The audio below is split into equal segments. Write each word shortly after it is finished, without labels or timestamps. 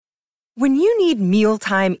When you need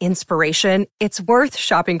mealtime inspiration, it's worth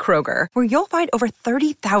shopping Kroger, where you'll find over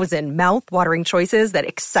 30,000 mouth-watering choices that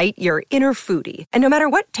excite your inner foodie. And no matter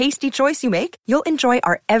what tasty choice you make, you'll enjoy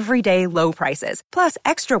our everyday low prices, plus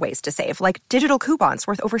extra ways to save, like digital coupons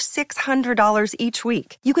worth over $600 each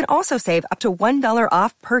week. You can also save up to $1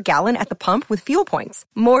 off per gallon at the pump with fuel points.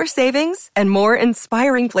 More savings and more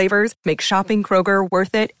inspiring flavors make shopping Kroger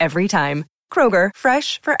worth it every time. Kroger,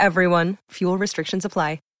 fresh for everyone. Fuel restrictions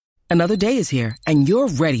apply. Another day is here, and you're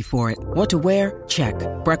ready for it. What to wear? Check.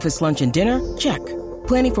 Breakfast, lunch, and dinner? Check.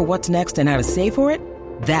 Planning for what's next and how to save for it?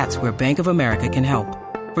 That's where Bank of America can help.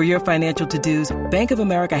 For your financial to-dos, Bank of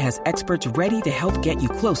America has experts ready to help get you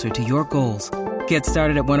closer to your goals. Get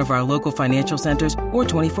started at one of our local financial centers or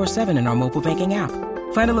 24/7 in our mobile banking app.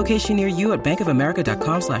 Find a location near you at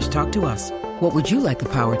bankofamerica.com/talktous. What would you like the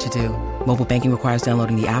power to do? Mobile banking requires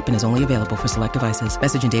downloading the app and is only available for select devices.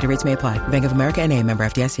 Message and data rates may apply. Bank of America NA, member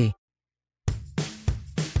FDIC.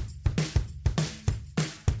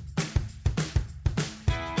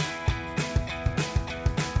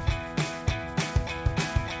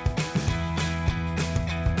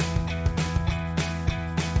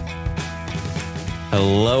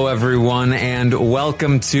 Hello, everyone, and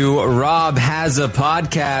welcome to Rob Has a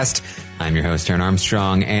Podcast. I'm your host, Aaron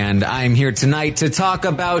Armstrong, and I'm here tonight to talk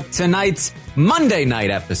about tonight's Monday night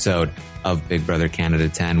episode of Big Brother Canada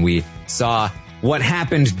 10. We saw what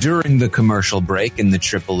happened during the commercial break in the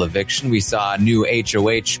triple eviction. We saw a new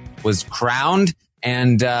HOH was crowned,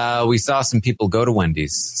 and we saw some people go to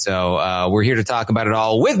Wendy's. So we're here to talk about it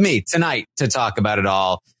all. With me tonight to talk about it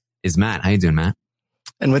all is Matt. How you doing, Matt?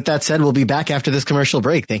 And with that said, we'll be back after this commercial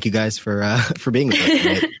break. Thank you guys for being with us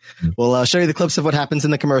tonight. We'll show you the clips of what happens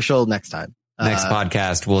in the commercial next time. Next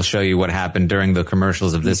podcast, we'll show you what happened during the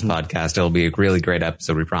commercials of this podcast. It'll be a really great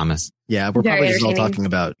episode, we promise. Yeah, we're probably just all talking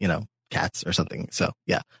about, cats or something. So,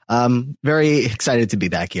 yeah. Very excited to be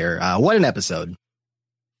back here. What an episode.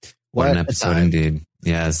 What an episode indeed.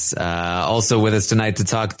 Yes. Also with us tonight to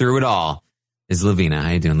talk through it all is Lavina.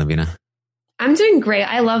 How you doing, Lavina? I'm doing great.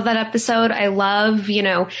 I love that episode. I love,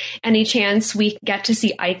 any chance we get to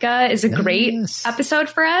see Ica is a great episode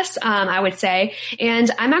for us, I would say.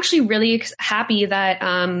 And I'm actually really happy that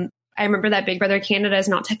I remember that Big Brother Canada is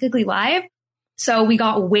not technically live. So we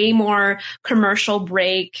got way more commercial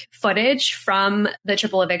break footage from the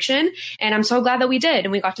triple eviction. And I'm so glad that we did.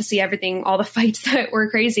 And we got to see everything, all the fights that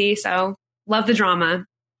were crazy. So love the drama.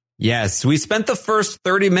 Yes, we spent the first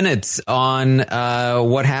 30 minutes on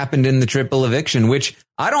what happened in the triple eviction, which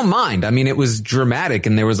I don't mind. I mean, it was dramatic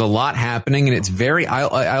and there was a lot happening, and it's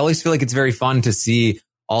I always feel like it's very fun to see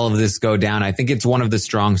all of this go down. I think it's one of the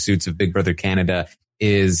strong suits of Big Brother Canada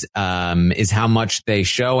is how much they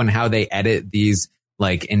show and how they edit these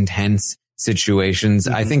like intense situations.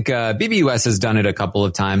 Mm-hmm. I think BBUS has done it a couple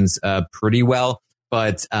of times pretty well.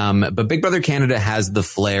 But Big Brother Canada has the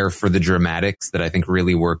flair for the dramatics that I think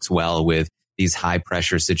really works well with these high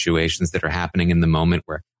pressure situations that are happening in the moment,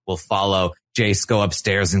 where we'll follow Jace go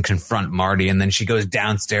upstairs and confront Marty, and then she goes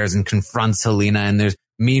downstairs and confronts Helena. And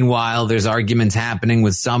meanwhile, there's arguments happening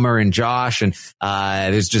with Summer and Josh, and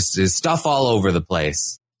there's stuff all over the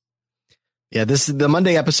place. Yeah, the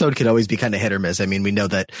Monday episode could always be kind of hit or miss. I mean, we know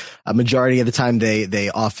that a majority of the time they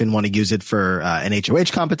often want to use it for an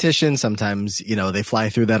HOH competition. Sometimes, they fly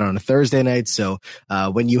through that on a Thursday night. So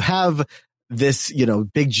when you have this,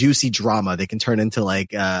 big juicy drama, they can turn into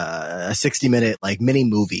like a 60-minute like mini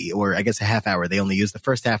movie, or I guess a half hour. They only use the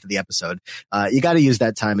first half of the episode. You got to use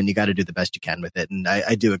that time, and you got to do the best you can with it. And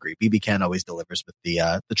I do agree. BB Can always delivers with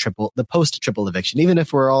the post triple eviction. Even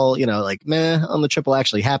if we're all, like meh on the triple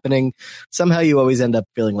actually happening, somehow you always end up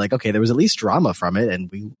feeling like, okay, there was at least drama from it,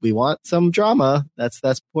 and we want some drama. That's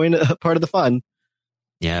part of the fun.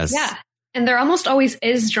 Yes. Yeah. And there almost always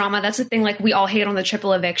is drama. That's the thing, like we all hate on the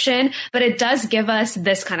triple eviction, but it does give us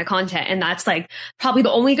this kind of content. And that's like probably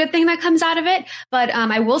the only good thing that comes out of it. But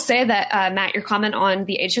I will say that, Matt, your comment on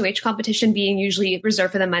the HOH competition being usually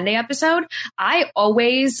reserved for the Monday episode, I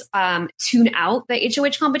always tune out the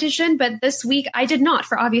HOH competition. But this week I did not,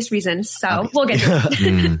 for obvious reasons. So we'll get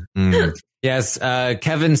to it. Yes,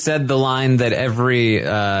 Kevin said the line that every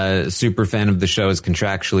super fan of the show is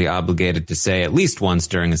contractually obligated to say at least once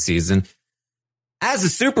during a season. As a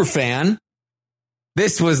super fan,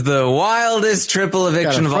 this was the wildest triple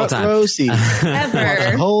eviction of all time. Row seat.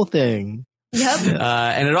 Ever. The whole thing. Yep.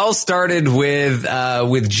 And it all started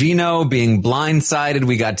with Gino being blindsided.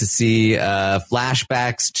 We got to see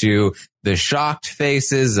flashbacks to the shocked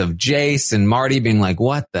faces of Jace and Marty being like,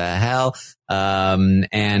 what the hell?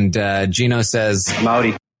 And Gino says, I'm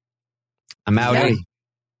outie. I'm outie. Yeah.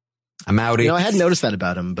 I'm outie. I hadn't noticed that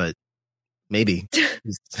about him, but maybe.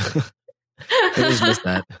 I just missed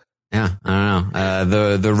that. Yeah, I don't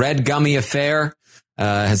know. The Red Gummy affair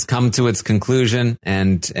has come to its conclusion,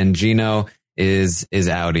 and Gino is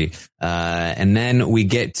outie. And then we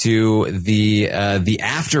get to the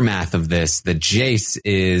aftermath of this. That Jace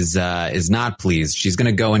is not pleased. She's going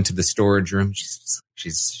to go into the storage room.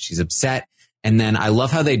 She's upset. And then I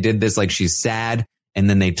love how they did this. Like, she's sad, and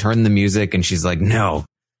then they turn the music, and she's like, "No,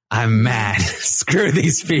 I'm mad. Screw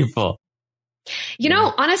these people." You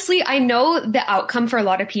know, honestly, I know the outcome for a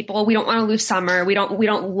lot of people. We don't want to lose Summer. We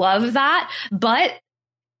don't love that. But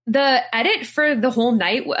the edit for the whole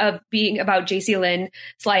night of being about JC Lynn's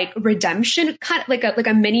like redemption, kind of like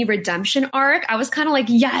a mini redemption arc. I was kind of like,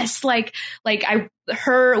 yes,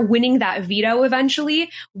 her winning that veto eventually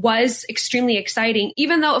was extremely exciting.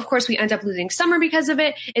 Even though, of course, we end up losing Summer because of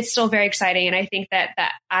it, it's still very exciting. And I think that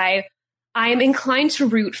I am inclined to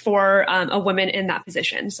root for a woman in that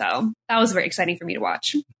position. So that was very exciting for me to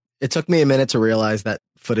watch. It took me a minute to realize that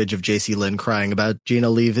footage of JC Lynn crying about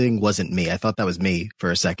Gino leaving wasn't me. I thought that was me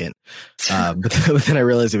for a second. But then I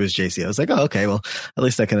realized it was JC. I was like, oh, okay, well, at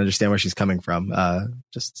least I can understand where she's coming from.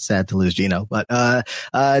 Just sad to lose Gino. But now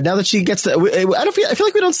that she gets to, I feel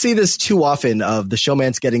like we don't see this too often of the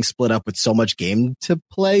showmance getting split up with so much game to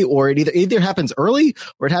play, or it either happens early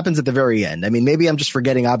or it happens at the very end. I mean, maybe I'm just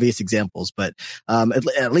forgetting obvious examples, but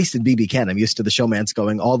at least in BB Ken, I'm used to the showmance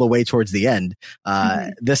going all the way towards the end.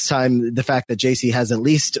 This time, the fact that JC has at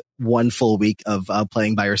least one full week of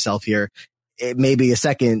playing by herself here, it may be a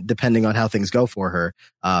second, depending on how things go for her,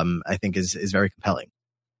 I think is very compelling.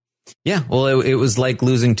 Yeah, well, it was like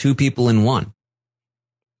losing two people in one.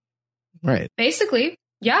 Right. Basically,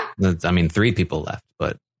 yeah. I mean, three people left,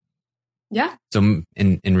 but yeah. So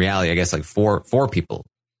in reality, I guess like four people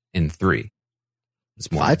in three.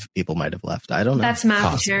 It's more. 5 people might have left. I don't know. That's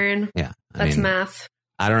math, Taryn. Yeah, that's math.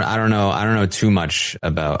 I don't know too much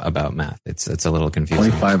about math. It's a little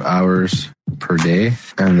confusing. 25 hours per day,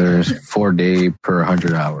 and there's 4 days per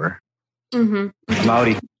 100 hour. Mm-hmm. I'm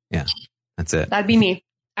outie. Yeah, that's it. That'd be me.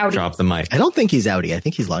 Outie. Drop the mic. I don't think he's outie. I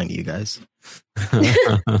think he's lying to you guys.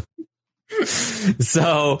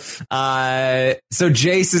 So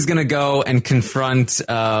Jace is gonna go and confront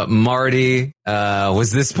Marty.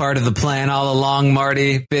 Was this part of the plan all along,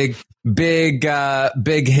 Marty? Big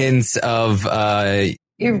hints of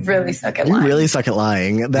You really suck at lying. You really suck at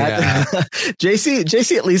lying. That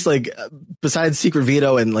JC at least, like, besides Secret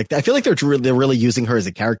Veto, and like, I feel like they're really using her as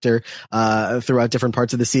a character throughout different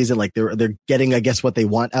parts of the season. Like, they're getting, I guess, what they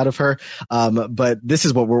want out of her. But this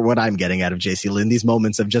is what I'm getting out of JC Lynn. These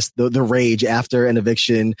moments of just the rage after an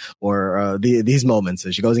eviction, or these moments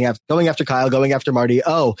as she going after Kyle, going after Marty.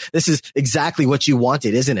 Oh, this is exactly what you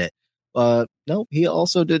wanted, isn't it? No, he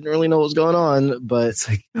also didn't really know what was going on, but it's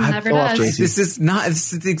like, this is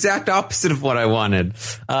the exact opposite of what I wanted.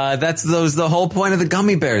 That was the whole point of the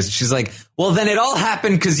gummy bears. She's like, well, then it all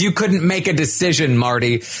happened because you couldn't make a decision,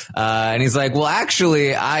 Marty. And he's like, well,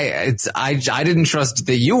 actually, I didn't trust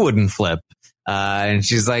that you wouldn't flip. And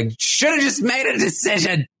she's like, should have just made a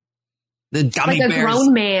decision. The gummy bears. Like a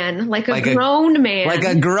grown man. Like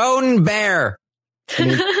a grown bear. I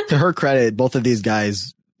mean, to her credit, both of these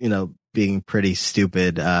guys, being pretty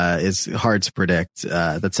stupid, is hard to predict,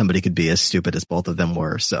 that somebody could be as stupid as both of them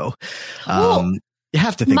were. So, you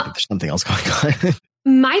have to think that there's something else going on.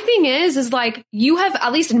 My thing is like, you have,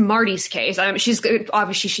 at least in Marty's case, she's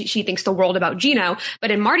obviously, she thinks the world about Gino,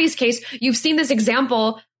 but in Marty's case, you've seen this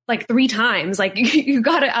example like 3 times. Like, you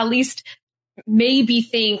got to at least maybe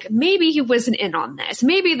think, maybe he wasn't in on this.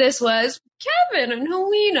 Maybe this was Kevin and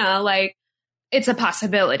Helena. Like, it's a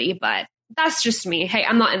possibility, but that's just me. Hey,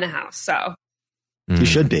 I'm not in the house, so. You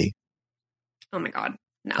should be. Oh my God.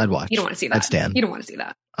 No. I'd watch. You don't want to see that. I'd stand. You don't want to see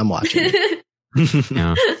that. I'm watching.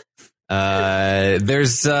 Yeah.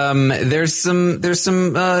 There's some arguments.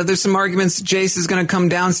 Jace is going to come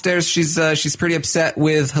downstairs. She's pretty upset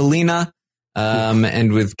with Helena,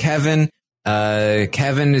 and with Kevin.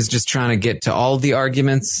 Kevin is just trying to get to all the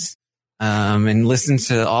arguments. And listen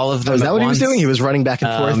to all of them. Is that what he was doing? He was running back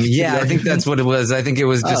and forth. Yeah, I think that's what it was. I think it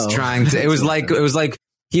was just trying to. It was like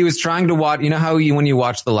he was trying to watch. You know how when you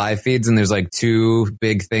watch the live feeds and there's like 2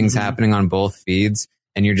 big things happening on both feeds,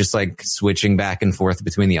 and you're just like switching back and forth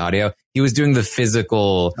between the audio. He was doing the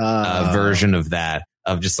physical version of that,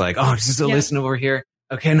 of just like, just listen over here.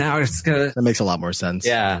 Okay, now we're just gonna. That makes a lot more sense.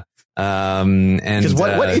 Yeah. And because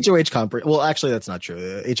what HOH comp? Well, actually, that's not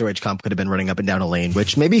true. HOH comp could have been running up and down a lane,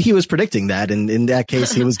 which maybe he was predicting that, and in that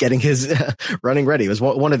case, he was getting his running ready. It was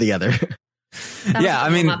one or the other. Yeah, I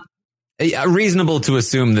mean, reasonable to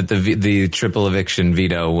assume that the triple eviction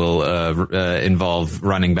veto will involve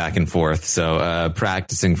running back and forth. So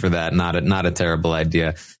practicing for that, not a terrible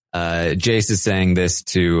idea. Jace is saying this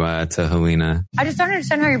to Helena. I just don't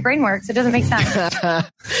understand how your brain works. It doesn't make sense.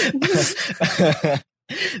 That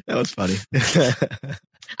was funny.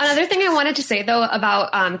 Another thing I wanted to say, though,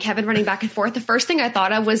 about Kevin running back and forth, the first thing I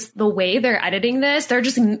thought of was the way they're editing this. They're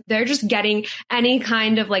just getting any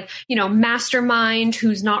kind of like, mastermind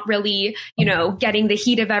who's not really, getting the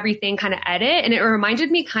heat of everything kind of edit. And it reminded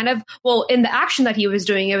me kind of, well, in the action that he was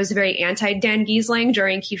doing, it was very anti-Dan Giesling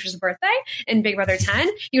during Keisha's birthday in Big Brother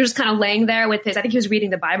 10. He was just kind of laying there with I think he was reading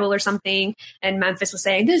the Bible or something. And Memphis was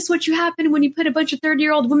saying, this is what you happen when you put a bunch of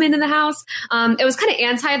 30-year-old women in the house. It was kind of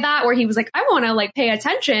anti that, where he was like, I want to like pay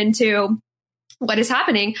attention to what is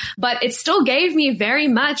happening, but it still gave me very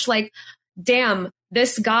much like, damn,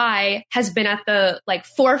 this guy has been at the like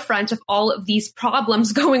forefront of all of these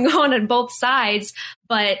problems going on both sides,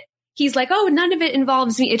 but he's like, oh, none of it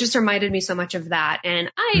involves me. It just reminded me so much of that,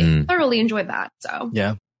 and I thoroughly enjoyed that. So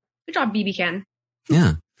yeah, good job, BB Can.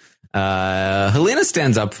 Yeah. Helena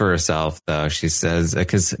stands up for herself, though. She says,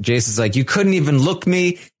 because Jace is like, you couldn't even look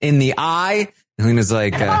me in the eye. Helena's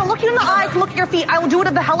like, if I want to look you in the eye, look at your feet, I will do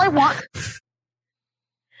whatever the hell I want.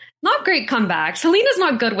 Not great comebacks. Helena's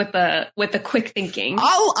not good with the quick thinking.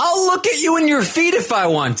 I'll look at you in your feet if I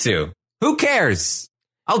want to. Who cares?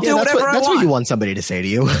 I'll do whatever I want. That's what you want somebody to say to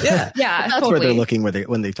you. Yeah. Yeah. That's totally where they're looking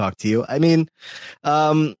when they talk to you. I mean,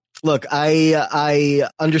 look, I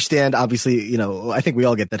understand. Obviously, I think we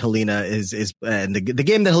all get that Helena is and the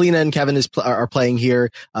game that Helena and Kevin are playing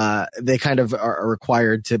here. They kind of are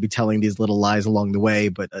required to be telling these little lies along the way.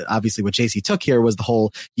 But obviously, what JC took here was the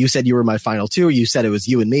whole: you said you were my final two. You said it was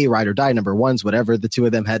you and me, ride or die, number ones, whatever the two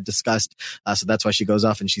of them had discussed. So that's why she goes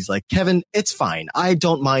off and she's like, Kevin, it's fine. I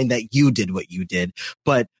don't mind that you did what you did,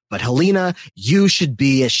 but Helena, you should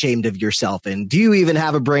be ashamed of yourself. And do you even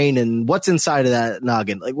have a brain? And what's inside of that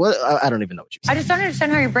noggin? Like, what? I don't even know what you're saying. I just don't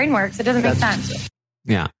understand how your brain works. It doesn't make sense.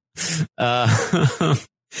 Yeah. I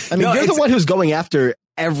mean, you're the one who's going after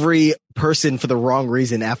every person for the wrong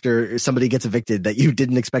reason after somebody gets evicted that you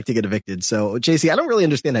didn't expect to get evicted. So, JC, I don't really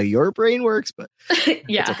understand how your brain works, but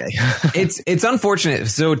yeah, it's okay. It's unfortunate.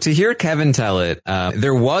 So to hear Kevin tell it,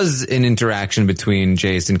 there was an interaction between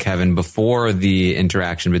Jace and Kevin before the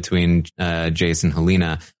interaction between Jace and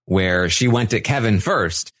Helena, where she went at Kevin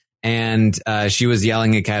first. And she was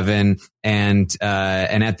yelling at Kevin, and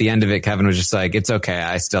at the end of it, Kevin was just like, "It's okay,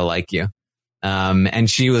 I still like you." And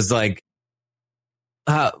she was like,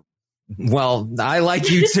 well, I like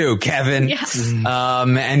you too, Kevin. Yes.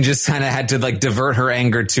 And just kind of had to like divert her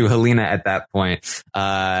anger to Helena at that point.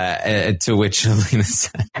 To which Helena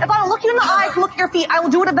said, if I look you in the eye, look at your feet, I will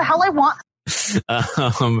do whatever the hell I want.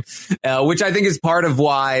 Which I think is part of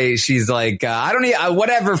why she's like, I don't need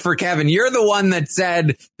whatever for Kevin. You're the one that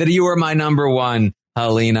said that you were my number one,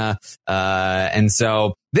 Helena. And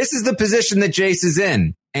so this is the position that Jace is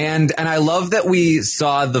in. And I love that we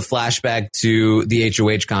saw the flashback to the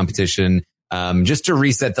HOH competition, just to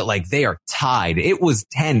reset that like they are tied. It was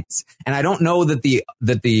tense. And I don't know that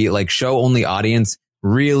the like show only audience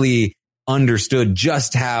really understood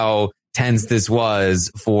just how tense this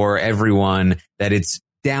was for everyone, that it's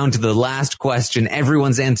down to the last question.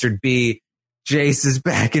 Everyone's answered B. Jace is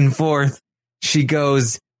back and forth. She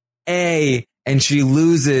goes A and she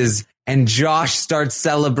loses, and Josh starts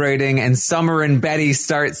celebrating, and Summer and Betty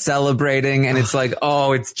start celebrating. And it's like,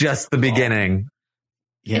 oh, it's just the beginning.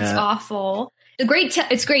 Yeah. It's awful. It's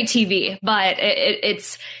great TV, but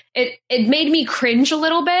it made me cringe a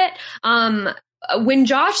little bit. When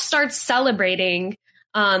Josh starts celebrating,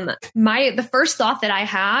 the first thought that I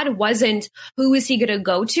had wasn't who is he going to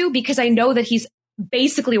go to, because I know that he's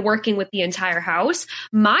basically working with the entire house.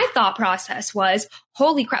 My thought process was,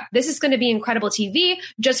 holy crap, this is going to be incredible TV,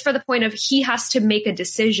 just for the point of he has to make a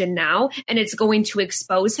decision now, and it's going to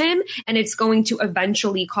expose him, and it's going to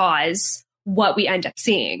eventually cause what we end up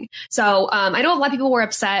seeing. So I know a lot of people were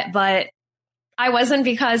upset, but I wasn't,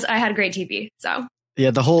 because I had great TV. So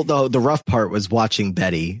yeah, the rough part was watching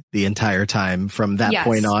Betty the entire time from that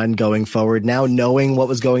point on going forward, now knowing what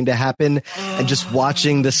was going to happen and just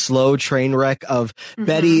watching the slow train wreck of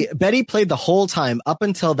Betty. Betty played the whole time up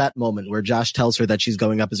until that moment where Josh tells her that she's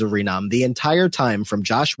going up as a renom. The entire time from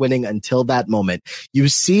Josh winning until that moment, you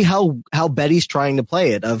see how Betty's trying to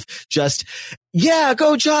play it of just, yeah,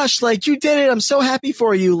 go Josh. Like, you did it. I'm so happy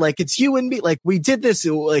for you. Like, it's you and me. Like, we did this.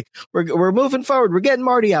 Like, we're moving forward. We're getting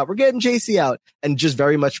Marty out. We're getting JC out. And just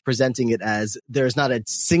very much presenting it as there's not a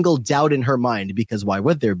single doubt in her mind, because why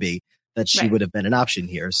would there be, that she would have been an option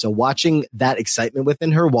here. So watching that excitement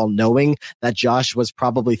within her while knowing that Josh was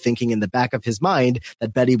probably thinking in the back of his mind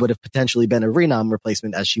that Betty would have potentially been a renom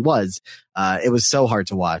replacement as she was, it was so hard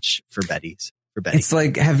to watch for Betty's. for Betty. It's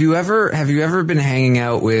like, have you ever been hanging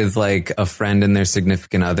out with like a friend and their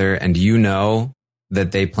significant other, and you know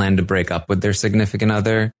that they plan to break up with their significant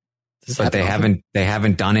other, but they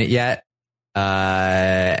haven't done it yet.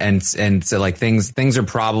 And so like things are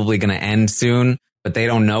probably going to end soon, but they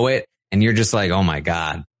don't know it. And you're just like, oh my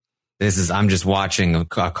God, I'm just watching a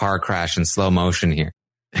car crash in slow motion here.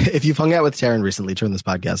 If you've hung out with Taryn recently, turn this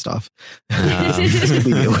podcast off. This will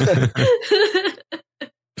be you.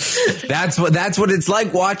 That's what it's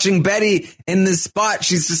like watching Betty in this spot.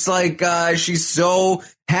 She's just like, she's so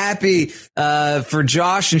happy, for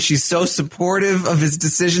Josh, and she's so supportive of his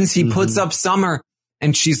decisions. He puts up Summer,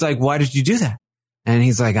 and she's like, why did you do that? And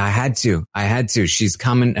he's like, I had to. She's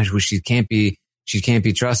coming. She can't be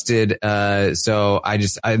trusted. So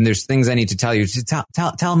and there's things I need to tell you.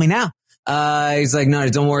 Tell me now. He's like, no,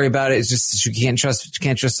 don't worry about it. It's just, she can't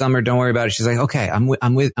trust Summer. Don't worry about it. She's like, okay, I'm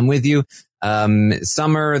with you.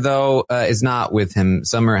 Summer though, is not with him.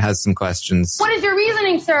 Summer has some questions. What is your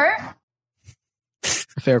reasoning, sir?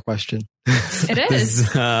 Fair question. It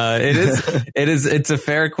is. It's a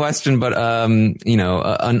fair question, but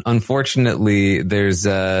unfortunately, there's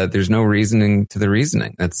no reasoning to the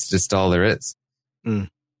reasoning. That's just all there is.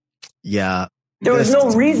 Yeah. There was no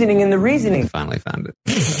reasoning in the reasoning. I finally found it.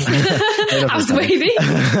 I was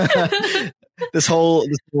waiting. This whole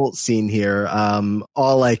scene here,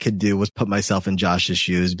 all I could do was put myself in Josh's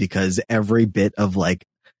shoes, because every bit of like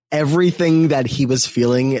everything that he was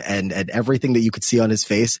feeling and everything that you could see on his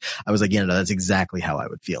face, I was like, no, that's exactly how I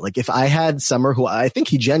would feel. Like if I had Summer, who I think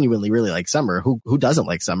he genuinely really likes Summer, who doesn't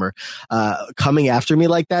like Summer, coming after me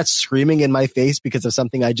like that, screaming in my face because of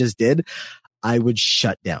something I just did, I would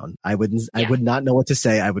shut down. I would not know what to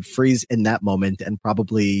say. I would freeze in that moment and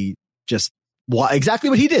probably just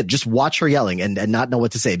exactly what he did. Just watch her yelling and not know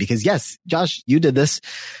what to say, because yes, Josh, you did this.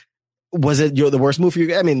 Was it the worst move for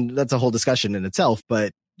you? I mean, that's a whole discussion in itself,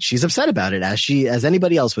 but she's upset about it as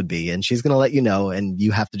anybody else would be. And she's going to let you know, and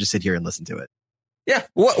you have to just sit here and listen to it. Yeah.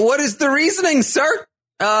 What is the reasoning, sir?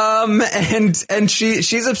 And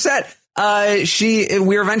she's upset.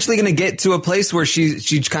 We're eventually going to get to a place where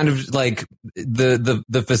she kind of like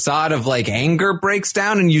the facade of like anger breaks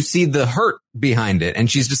down, and you see the hurt behind it.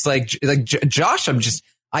 And she's just like Josh,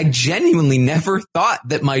 I genuinely never thought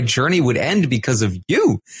that my journey would end because of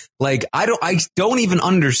you. Like, I don't even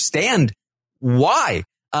understand why.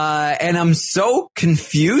 And I'm so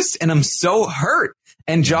confused and I'm so hurt.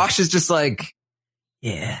 And Josh is just like,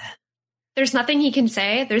 yeah. There's nothing he can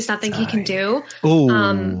say. There's nothing he can do.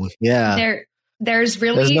 Oh, yeah. There's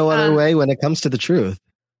no other way when it comes to the truth.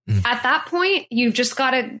 At that point, you just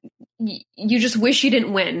wish you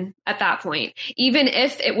didn't win at that point. Even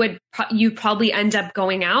if you probably end up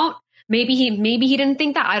going out. Maybe he didn't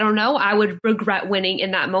think that. I don't know. I would regret winning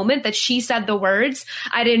in that moment that she said the words.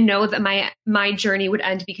 I didn't know that my journey would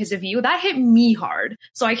end because of you. That hit me hard.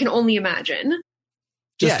 So I can only imagine.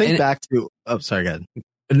 Just think back to, sorry, go ahead.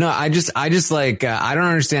 No, I just like, I don't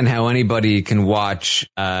understand how anybody can watch,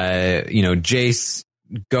 Jace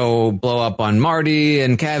go blow up on Marty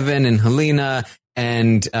and Kevin and Helena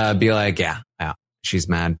and, be like, yeah, she's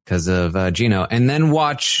mad because of, Gino. And then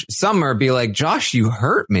watch Summer be like, Josh, you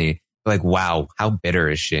hurt me. Like, wow, how bitter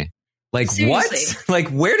is she? Like, seriously. What? Like,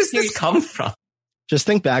 where does this come from? Just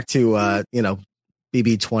think back to,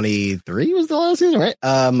 BB23 was the last season, right?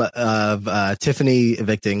 Of Tiffany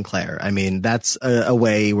evicting Claire. I mean, that's a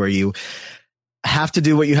way where you have to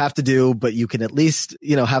do what you have to do, but you can at least,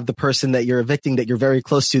 have the person that you're evicting that you're very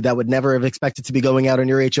close to that would never have expected to be going out on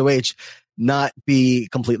your HOH not be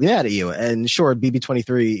completely mad at you. And sure,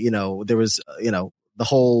 BB23, there was, the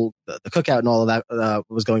whole the cookout and all of that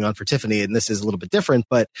was going on for Tiffany, and this is a little bit different,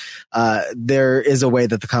 but there is a way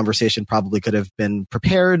that the conversation probably could have been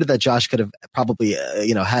prepared, that Josh could have probably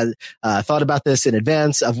had thought about this in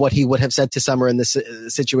advance of what he would have said to Summer in this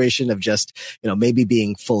situation, of just maybe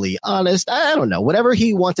being fully honest. I don't know, whatever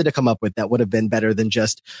he wanted to come up with that would have been better than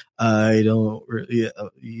just I don't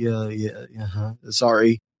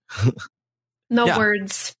sorry. No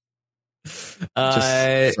words.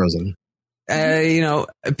 Just frozen.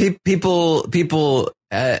 People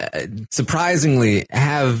surprisingly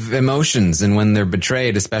have emotions, and when they're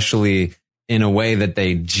betrayed, especially in a way that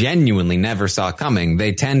they genuinely never saw coming,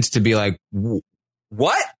 they tend to be like,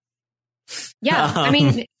 what? Yeah. I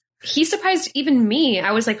mean, he surprised even me.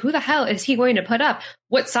 I was like, who the hell is he going to put up?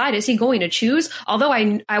 What side is he going to choose? Although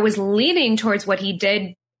I was leaning towards what he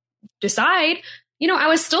did decide, I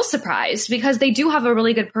was still surprised, because they do have a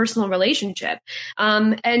really good personal relationship.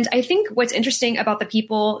 And I think what's interesting about the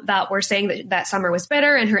people that were saying that Summer was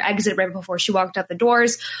bitter and her exit right before she walked out the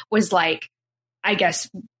doors was like, I guess,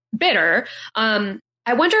 bitter. I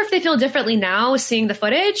I wonder if they feel differently now seeing the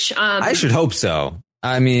footage. I should hope so.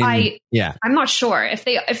 I mean, I'm not sure if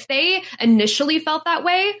they initially felt that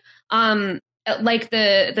way. Like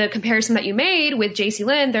the comparison that you made with JC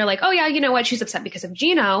Lynn, they're like, oh yeah, you know what? She's upset because of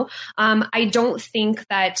Gino. I don't think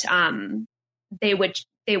that they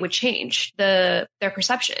would change their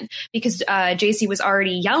perception because JC was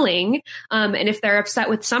already yelling. And if they're upset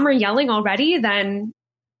with Summer yelling already, then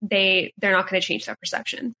they're not going to change their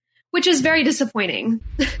perception, which is very disappointing.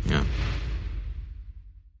 Yeah.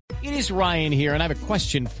 It is Ryan here, and I have a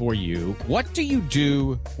question for you. What do you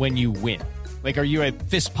do when you win? Like, are you a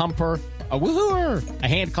fist pumper, a woohooer, a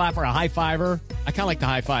hand clapper, a high fiver? I kind of like the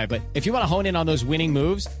high five, but if you want to hone in on those winning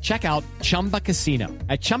moves, check out Chumba Casino.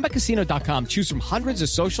 At ChumbaCasino.com, choose from hundreds of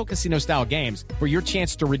social casino style games for your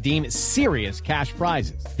chance to redeem serious cash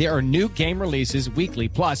prizes. There are new game releases weekly,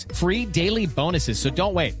 plus free daily bonuses. So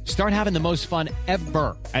don't wait. Start having the most fun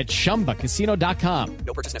ever at ChumbaCasino.com.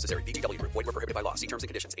 No purchase necessary. VGW Group. Void where prohibited by law. See terms and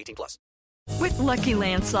conditions. 18+. With Lucky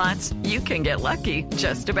Land Slots, you can get lucky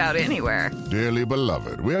just about anywhere. Dearly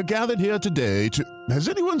beloved, we are gathered here today to... Has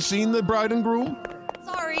anyone seen the bride and groom?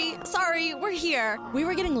 Sorry, we're here. We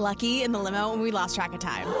were getting lucky in the limo and we lost track of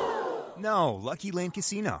time. No, Lucky Land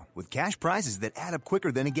Casino, with cash prizes that add up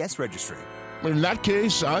quicker than a guest registry. In that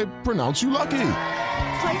case, I pronounce you lucky.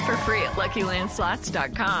 Play for free at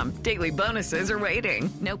LuckyLandSlots.com. Daily bonuses are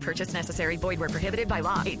waiting. No purchase necessary. Void where prohibited by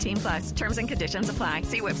law. 18+. Terms and conditions apply.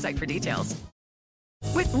 See website for details.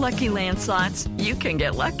 With Lucky Land Slots, you can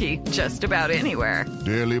get lucky just about anywhere.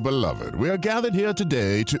 Dearly beloved, we are gathered here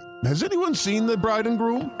today to... Has anyone seen the bride and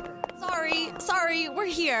groom? Sorry, we're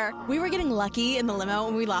here. We were getting lucky in the limo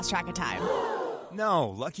and we lost track of time. No,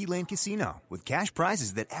 Lucky Land Casino, with cash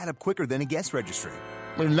prizes that add up quicker than a guest registry.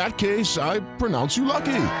 In that case, I pronounce you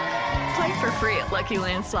lucky. Play for free at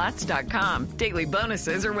LuckyLandSlots.com. Daily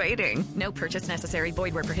bonuses are waiting. No purchase necessary.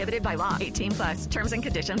 Void where prohibited by law. 18+. Terms and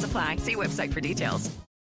conditions apply. See website for details.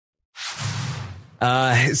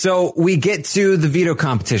 So we get to the veto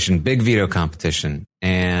competition, big veto competition.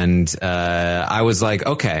 And I was like,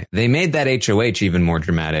 okay, they made that HOH even more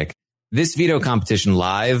dramatic. This veto competition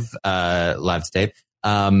live to tape,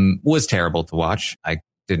 was terrible to watch. I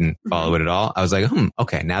didn't follow it at all. I was like,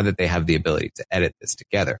 okay, now that they have the ability to edit this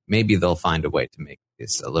together, maybe they'll find a way to make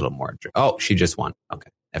this a little more. Oh, she just won. Okay,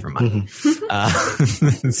 never mind.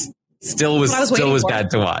 Still was bad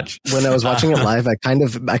to watch. When I was watching it live, I kind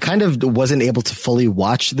of wasn't able to fully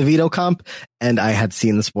watch the veto comp, and I had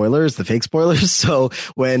seen the spoilers, the fake spoilers. So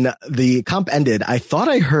when the comp ended, I thought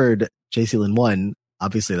I heard JC Lynn won.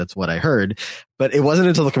 Obviously, that's what I heard, but it wasn't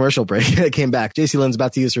until the commercial break it came back. JC Lynn's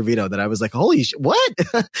about to use her veto that I was like, "Holy shit! What?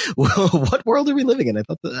 What world are we living in?" I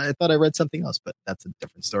thought I read something else, but that's a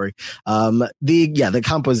different story. The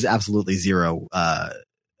comp was absolutely zero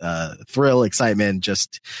thrill, excitement.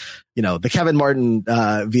 Just the Kevin Martin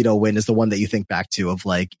veto win is the one that you think back to of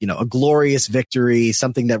like a glorious victory,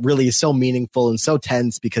 something that really is so meaningful and so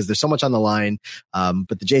tense because there's so much on the line.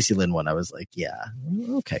 But the JC Lynn one, I was like, yeah,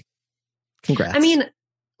 okay. Congrats. I mean,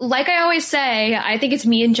 like I always say, I think it's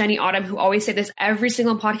me and Jenny Autumn who always say this every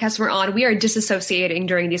single podcast we're on. We are disassociating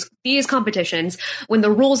during these competitions. When the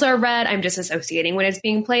rules are read, I'm disassociating. When it's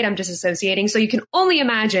being played, I'm disassociating. So you can only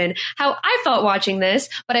imagine how I felt watching this.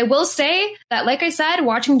 But I will say that, like I said,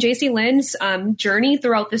 watching JC Lynn's journey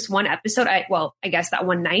throughout this one episode, I guess that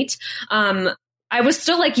one night, I was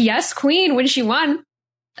still like, yes, queen, when she won.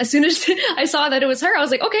 As soon as I saw that it was her, I was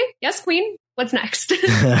like, okay, yes, queen. What's next?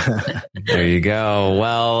 There you go.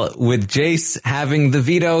 Well, with Jace having the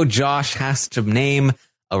veto, Josh has to name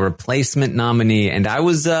a replacement nominee. And I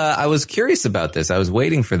was curious about this. I was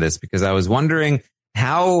waiting for this because I was wondering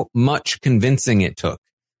how much convincing it took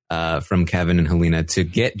from Kevin and Helena to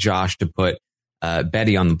get Josh to put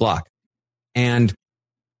Betty on the block. And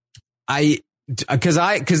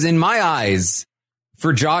because in my eyes,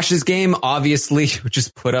 for Josh's game, obviously,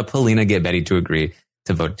 just put up Helena, get Betty to agree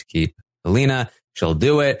to vote to keep Helena. She'll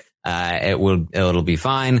do it. It'll be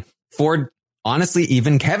fine. For honestly,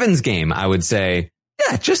 even Kevin's game, I would say,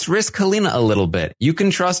 yeah, just risk Helena a little bit. You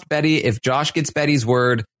can trust Betty. If Josh gets Betty's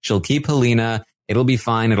word, she'll keep Helena. It'll be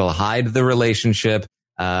fine. It'll hide the relationship.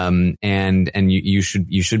 And you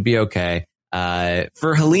should be okay.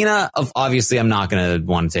 For Helena, obviously, I'm not going to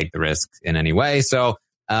want to take the risk in any way. So,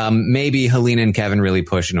 maybe Helena and Kevin really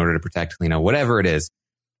push in order to protect Helena, whatever it is.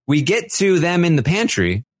 We get to them in the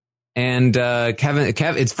pantry. And Kevin,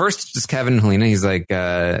 it's first just Kevin and Helena. He's like,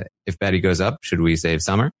 if Betty goes up, should we save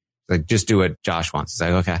Summer? He's like, just do what Josh wants. He's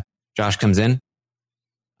like, okay. Josh comes in.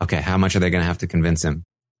 Okay, how much are they going to have to convince him?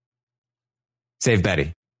 Save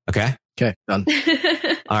Betty. Okay? Okay, done.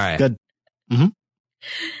 All right. Good. Mm-hmm.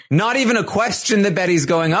 Not even a question that Betty's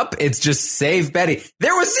going up. It's just save Betty.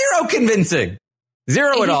 There was zero convincing.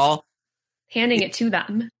 Zero at all. Handing it to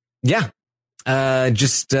them. Yeah.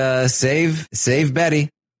 Just save Betty.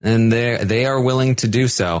 And they are willing to do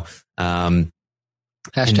so.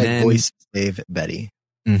 Hashtag voice save Betty.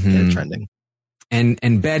 Mm-hmm. Get it trending.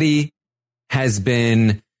 And Betty has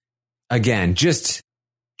been, again, just,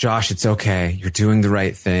 Josh, it's okay. You're doing the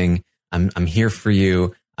right thing. I'm here for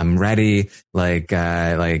you. I'm ready.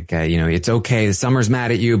 It's okay. The Summer's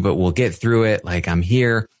mad at you, but we'll get through it. Like, I'm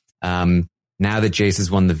here. Now that Jace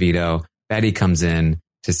has won the veto, Betty comes in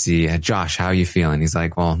to see, Josh, how are you feeling? He's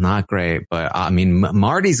like, well, not great, but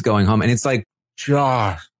Marty's going home. And it's like,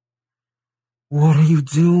 Josh, what are you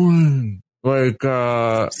doing? So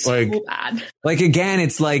bad. Like, again,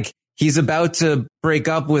 it's like he's about to break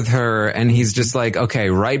up with her and he's just like, okay,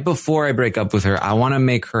 right before I break up with her, I want to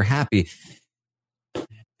make her happy.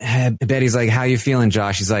 Betty's like, how you feeling,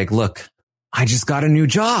 Josh? He's like, look, I just got a new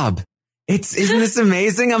job. Isn't this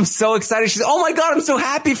amazing? I'm so excited. She's, oh my God, I'm so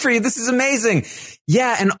happy for you. This is amazing.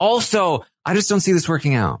 Yeah. And also, I just don't see this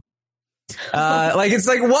working out. It's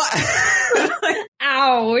like, what?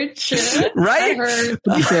 Ouch. Right? To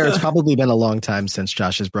be fair, it's probably been a long time since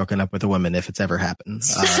Josh has broken up with a woman, if it's ever happened.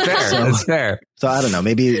 That's fair. So I don't know.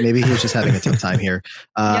 Maybe he was just having a tough time here.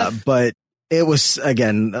 But it was,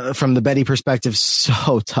 again, from the Betty perspective,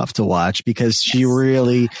 so tough to watch because she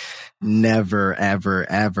really never, ever,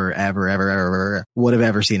 ever, ever, ever, ever would have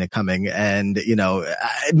ever seen it coming. And,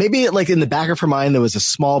 maybe like in the back of her mind, there was a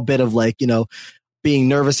small bit of being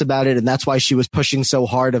nervous about it. And that's why she was pushing so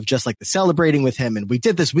hard of just like the celebrating with him. And we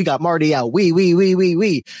did this. We got Marty out.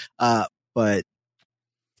 We. But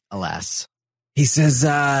alas. He says,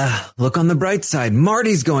 look on the bright side.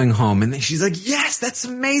 Marty's going home. And then she's like, yes, that's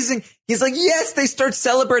amazing. He's like, yes, they start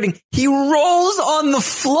celebrating. He rolls on the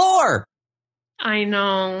floor. I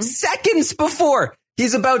know. Seconds before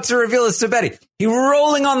he's about to reveal this to Betty. He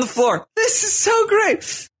rolling on the floor. This is so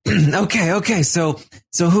great. Okay. So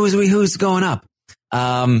who's going up?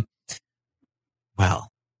 Well,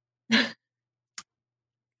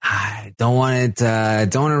 I don't want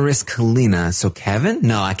to risk Helena. So Kevin?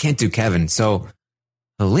 No, I can't do Kevin. So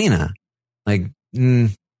Helena,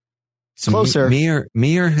 so closer. Me or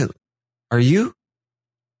are you?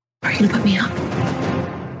 Are you gonna put me up?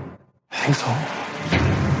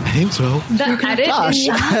 I think so. The edit is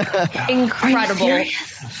incredible. I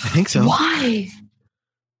think so. Why?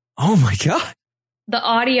 Oh my God. The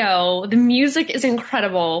audio, the music is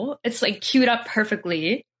incredible. It's queued up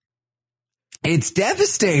perfectly. It's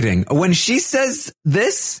devastating. When she says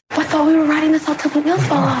this. I thought we were riding this out till the wheels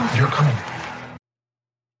fall off. You're coming.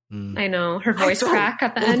 I know. Her voice crack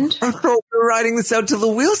at the end. I thought we were riding this out till the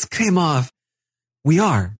wheels came off. We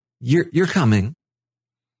are. You're coming.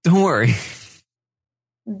 Don't worry.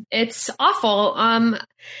 It's awful. And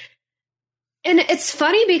it's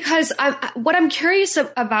funny because what I'm curious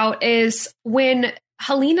about is when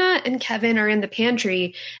Helena and Kevin are in the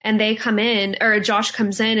pantry and they come in, or Josh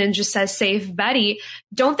comes in and just says, save Betty.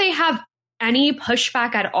 Don't they have any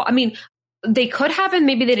pushback at all? I mean, they could have, and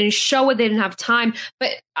maybe they didn't show it. They didn't have time, but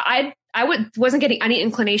I wasn't getting any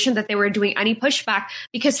inclination that they were doing any pushback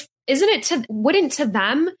because wouldn't to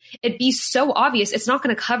them, it be so obvious it's not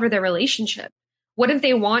going to cover their relationship? Wouldn't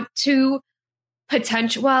they want to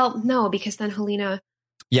well, no, because then Helena.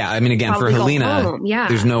 Yeah. I mean, again, for Helena,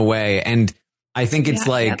 there's no way. And I think it's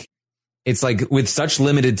it's like with such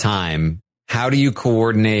limited time, how do you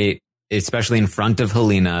coordinate, especially in front of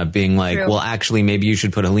Helena, being like, well, actually, maybe you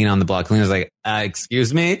should put Helena on the block. Helena's like,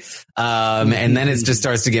 excuse me. And then it just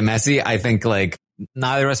starts to get messy. I think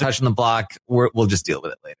neither of us touching the block. We'll just deal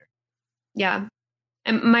with it later. Yeah.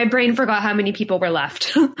 And my brain forgot how many people were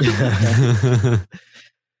left.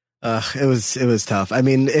 It was tough. I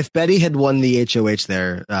mean, if Betty had won the HOH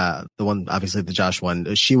there, the one, obviously the Josh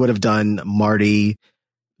one, she would have done Marty,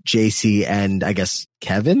 JC, and I guess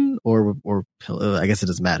Kevin or I guess it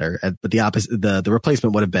doesn't matter. But the opposite, the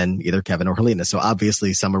replacement would have been either Kevin or Helena. So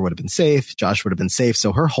obviously Summer would have been safe. Josh would have been safe.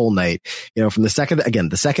 So her whole night, from the second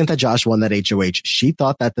that Josh won that HOH, she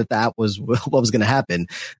thought that was what was going to happen,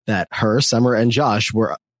 that her, Summer, and Josh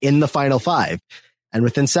were in the final five. And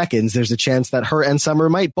within seconds, there's a chance that her and Summer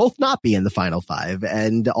might both not be in the final five.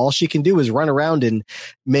 And all she can do is run around and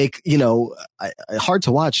make, hard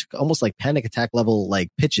to watch, almost like panic attack level,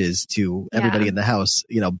 pitches to everybody in the house,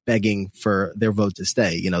 begging for their vote to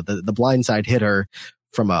stay. The blind side hit her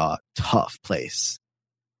from a tough place.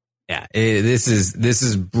 Yeah, this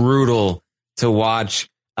is brutal to watch,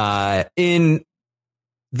 in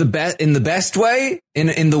the best way,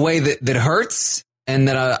 in the way that hurts. And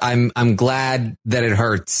that I'm glad that it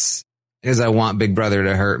hurts because I want Big Brother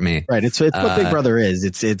to hurt me. Right. It's what Big Brother is.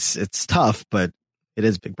 It's tough, but it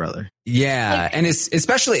is Big Brother. Yeah. And it's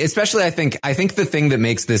especially I think the thing that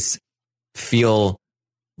makes this feel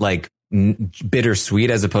like bittersweet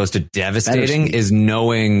as opposed to devastating is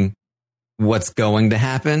knowing what's going to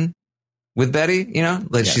happen with Betty, you know,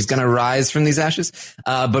 like she's going to rise from these ashes.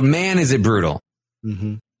 But man, is it brutal.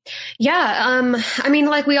 Mm-hmm. Yeah. I mean,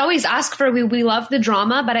 like we always ask for, we love the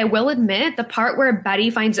drama, but I will admit the part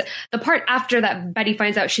after that Betty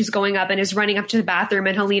finds out she's going up and is running up to the bathroom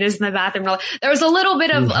and Helena's in the bathroom. There was a little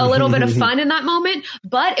bit of fun in that moment,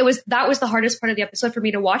 but that was the hardest part of the episode for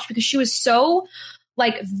me to watch because she was so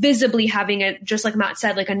like visibly having it, just like Matt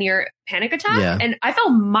said, like a near panic attack. Yeah. And I felt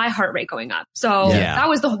my heart rate going up. So that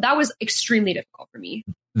was extremely difficult for me.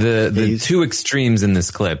 The two extremes in this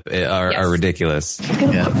clip are ridiculous.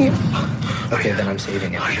 Yeah. Okay, then I'm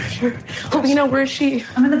saving it. Sure. Helena, where is she?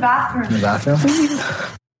 I'm in the bathroom. In the bathroom?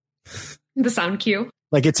 The sound cue.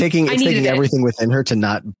 Like it's taking everything within her to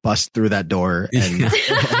not bust through that door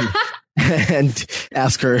and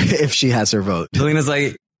ask her if she has her vote. Helena's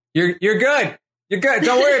like, you're good. You're good.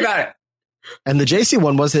 Don't worry about it. And the JC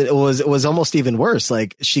one was almost even worse.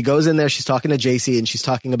 Like she goes in there, she's talking to JC and she's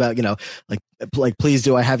talking about, you know, like, please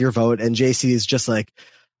do I have your vote? And JC is just like,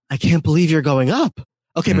 I can't believe you're going up.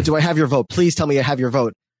 Okay, but do I have your vote? Please tell me I have your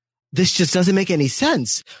vote. This just doesn't make any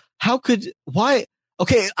sense. Why?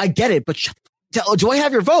 Okay, I get it, but do I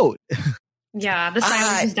have your vote? Yeah, the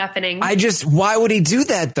silence is deafening. Why would he do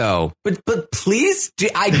that though? But please,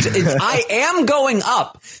 I am going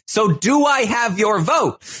up. So do I have your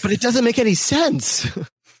vote? But it doesn't make any sense.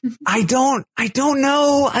 I don't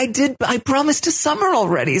know. I promised to Summer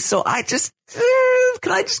already. So can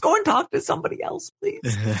I just go and talk to somebody else, please?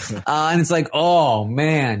 And it's like, oh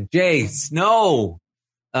man, Jace, no.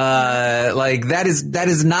 Like that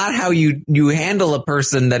is not how you handle a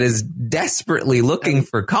person that is desperately looking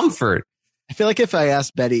for comfort. I feel like if I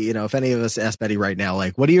asked Betty, you know, if any of us asked Betty right now,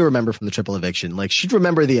 like, what do you remember from the triple eviction? Like, she'd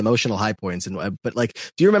remember the emotional high points. But like,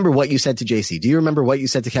 do you remember what you said to JC? Do you remember what you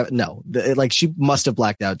said to Kevin? No, like she must have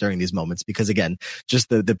blacked out during these moments because again, just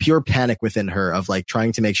the pure panic within her of like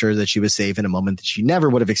trying to make sure that she was safe in a moment that she never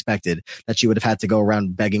would have expected that she would have had to go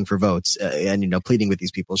around begging for votes and, you know, pleading with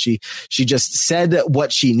these people. She just said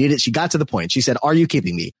what she needed. She got to the point. She said, are you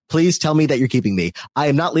keeping me? Please tell me that you're keeping me. I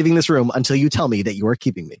am not leaving this room until you tell me that you are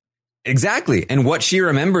keeping me. Exactly. And what she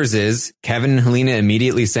remembers is Kevin and Helena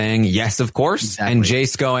immediately saying, yes, of course. Exactly. And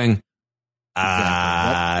Jace going,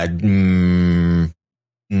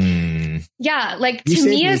 Yeah, like to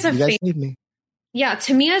me as a fan. Yeah,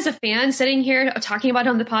 to me as a fan sitting here talking about it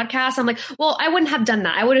on the podcast, I'm like, well, I wouldn't have done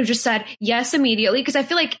that. I would have just said yes immediately because I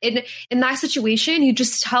feel like in that situation, you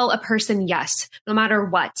just tell a person yes, no matter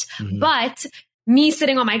what. Mm-hmm. But me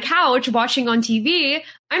sitting on my couch watching on TV,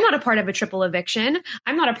 I'm not a part of a triple eviction.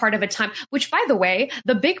 I'm not a part of a time, which by the way,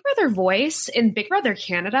 the Big Brother voice in Big Brother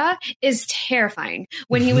Canada is terrifying.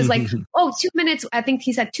 When he was like, 2 minutes, I think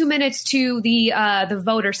he said 2 minutes to the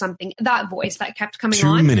vote or something, that voice that kept coming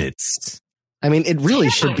on. 2 minutes. I mean, it really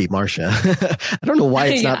should be Marsha. I don't know why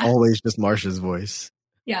it's not always just Marsha's voice.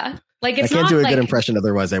 Yeah. Like it's I can't not do a like, good impression,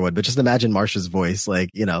 otherwise I would, but just imagine Marsha's voice, like,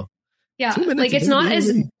 you know. Yeah, like it's not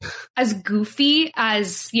as goofy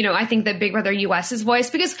as, you know, I think the Big Brother US's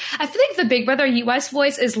voice, because I feel like the Big Brother US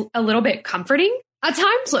voice is a little bit comforting at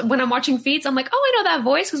times. Like, when I'm watching feeds, I'm like, oh, I know that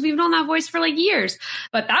voice because we've known that voice for like years.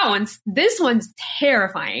 But this one's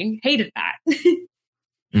terrifying. Hated that.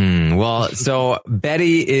 Well, so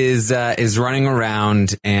Betty is running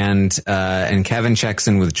around and Kevin checks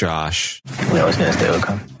in with Josh. I was gonna stay with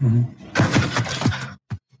him. Mm-hmm.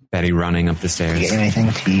 Betty running up the stairs. Get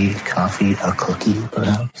anything? Tea, coffee, a cookie,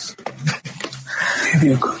 perhaps?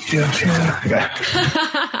 Maybe a cookie,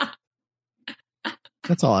 yeah.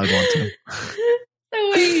 That's all I want to.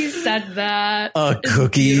 The way you said that. A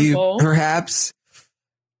cookie, beautiful. Perhaps?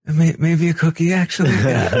 Maybe a cookie, actually.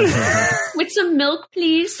 Yeah. With some milk,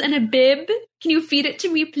 please, and a bib. Can you feed it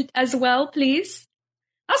to me as well, please?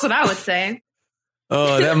 That's what I would say.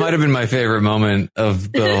 Oh, that might have been my favorite moment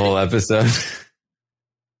of the whole episode.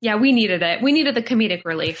 Yeah, we needed it. We needed the comedic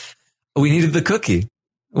relief. We needed the cookie.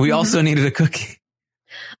 We also needed a cookie.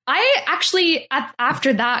 I actually,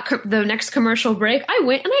 after that, the next commercial break, I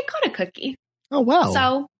went and I got a cookie. Oh, wow.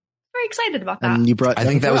 So, very excited about that. And I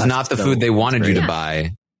think that was not the food they wanted you to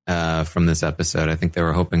buy from this episode. I think they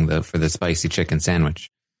were hoping for the spicy chicken sandwich.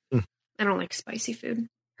 I don't like spicy food.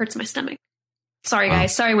 Hurts my stomach. Sorry,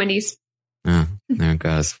 guys. Sorry, Wendy's. Oh, there it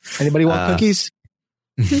goes. Anybody want cookies?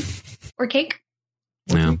 Or cake?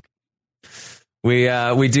 Yeah.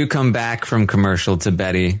 We do come back from commercial to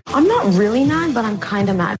Betty. I'm not really mad, but I'm kind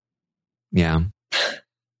of mad. Yeah.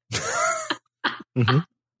 Mm-hmm.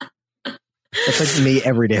 That's like me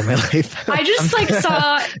every day of my life. I just like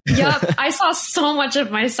saw, I saw so much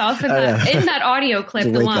of myself in that audio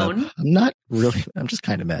clip alone. I'm just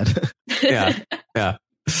kind of mad. Yeah.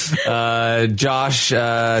 Josh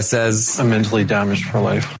says, I'm mentally damaged for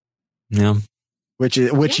life. Yeah. Which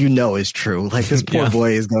is true. Like this poor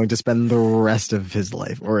boy is going to spend the rest of his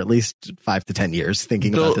life, or at least 5 to 10 years,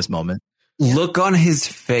 thinking about this moment. Look on his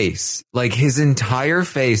face. Like his entire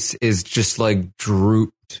face is just like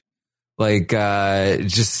drooped. Like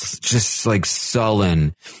just like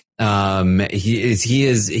sullen. He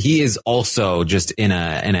is also just in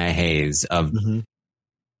a haze of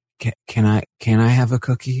can I have a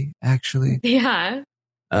cookie, actually? Yeah.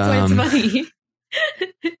 That's why it's funny.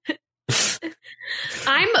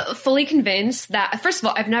 I'm fully convinced that, first of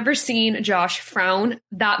all, I've never seen Josh frown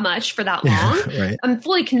that much for that long. Right. I'm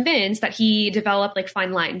fully convinced that he developed like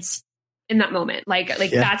fine lines in that moment.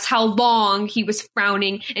 That's how long he was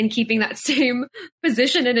frowning and keeping that same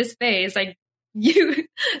position in his face. Like, you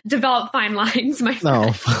develop fine lines, my friend.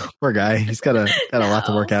 No, poor guy. He's got a lot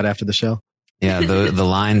to work out after the show. Yeah, the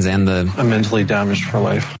lines and I'm mentally damaged for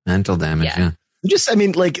life. Mental damage, yeah.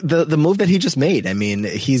 The move that he just made. I mean,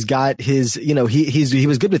 he's got his, he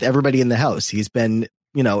was good with everybody in the house. He's been,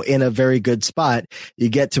 in a very good spot. You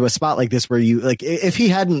get to a spot like this where you, like, if he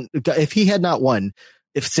had not won,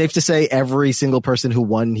 if safe to say every single person who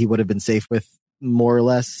won, he would have been safe with more or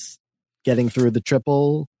less getting through the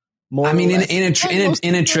triple. I mean, in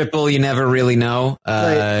a triple, you never really know.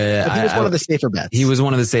 Right. But he was one of the safer bets. He was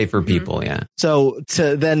one of the safer people. Yeah. So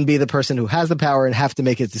to then be the person who has the power and have to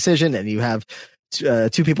make his decision, and you have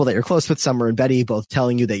two people that you're close with, Summer and Betty, both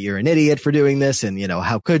telling you that you're an idiot for doing this, and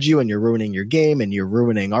how could you, and you're ruining your game, and you're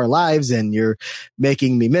ruining our lives, and you're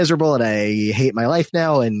making me miserable, and I hate my life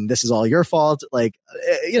now, and this is all your fault. Like,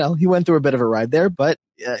 he went through a bit of a ride there, but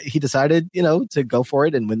he decided, to go for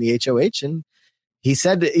it and win the HOH. And he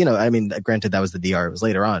said, granted that was the DR, it was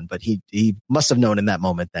later on, but he must have known in that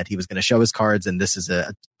moment that he was going to show his cards, and this is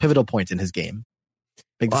a pivotal point in his game.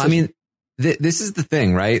 Well, I mean, this is the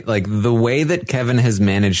thing, right? Like the way that Kevin has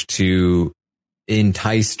managed to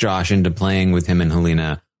entice Josh into playing with him and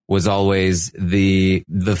Helena was always the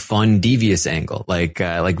fun, devious angle. Like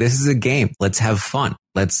this is a game. Let's have fun.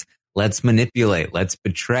 Let's manipulate. Let's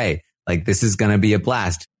betray. Like this is going to be a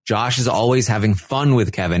blast. Josh is always having fun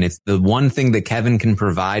with Kevin. It's the one thing that Kevin can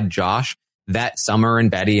provide Josh that Summer and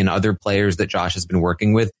Betty and other players that Josh has been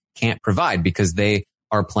working with can't provide, because they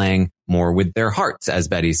are playing more with their hearts, as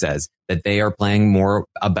Betty says, that they are playing more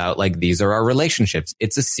about like, these are our relationships.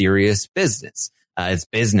 It's a serious business. It's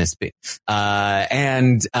business.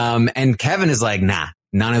 And Kevin is like, nah,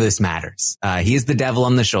 none of this matters. He's the devil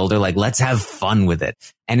on the shoulder. Like, let's have fun with it.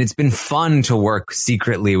 And it's been fun to work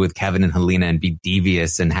secretly with Kevin and Helena and be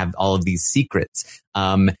devious and have all of these secrets.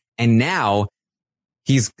 And now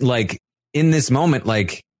he's like, in this moment,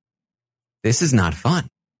 like, this is not fun.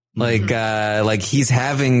 Like he's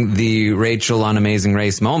having the Rachel on Amazing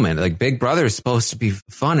Race moment. Like Big Brother is supposed to be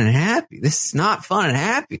fun and happy. This is not fun and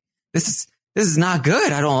happy. This is not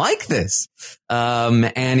good. I don't like this.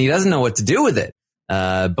 And he doesn't know what to do with it.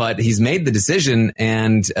 But he's made the decision,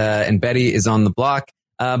 and Betty is on the block.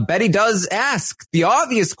 Betty does ask the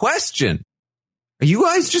obvious question. Are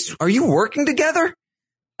you working together?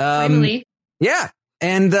 Finally. Yeah.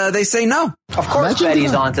 And they say no. Of course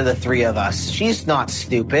Betty's on to the three of us. She's not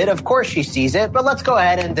stupid. Of course she sees it, but let's go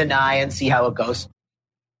ahead and deny and see how it goes.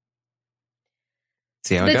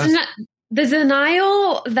 See how it goes? The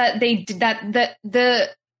denial that they did, the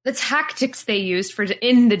tactics they used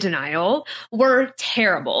in the denial were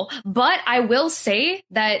terrible. But I will say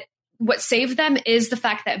that what saved them is the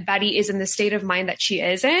fact that Betty is in the state of mind that she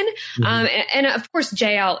is in. And of course,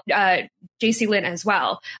 JC Lynn as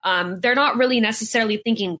well. They're not really necessarily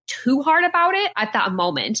thinking too hard about it at that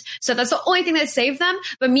moment. So that's the only thing that saved them.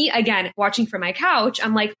 But me, again, watching from my couch,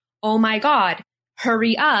 I'm like, oh my God,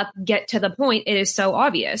 hurry up, get to the point. It is so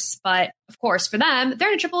obvious. But of course, for them, they're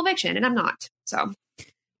in a triple eviction and I'm not. So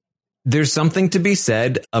there's something to be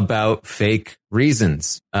said about fake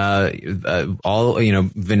reasons. Vanessa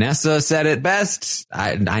said it best.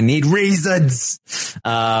 I need reasons.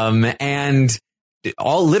 And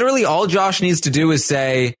all Josh needs to do is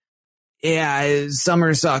say, yeah,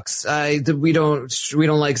 Summer sucks. We don't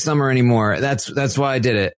like Summer anymore. That's why I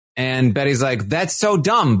did it. And Betty's like, that's so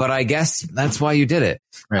dumb, but I guess that's why you did it.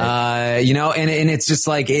 Right. And it's just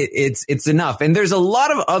like, it's enough. And there's a lot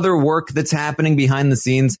of other work that's happening behind the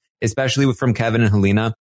scenes, especially from Kevin and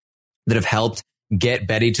Helena, that have helped get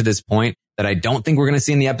Betty to this point that I don't think we're going to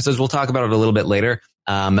see in the episodes. We'll talk about it a little bit later.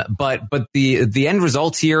 But the end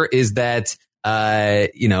result here is that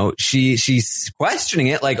she's questioning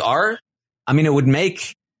it. Like, it would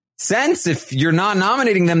make sense if you're not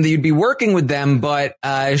nominating them that you'd be working with them, but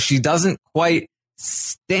she doesn't quite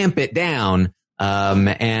stamp it down.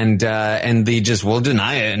 And the just we'll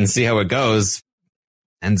deny it and see how it goes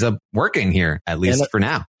ends up working here, at least for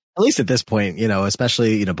now. At least at this point,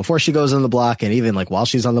 especially, before she goes on the block, and even like while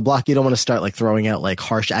she's on the block, you don't want to start like throwing out like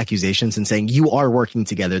harsh accusations and saying you are working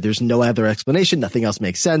together. There's no other explanation. Nothing else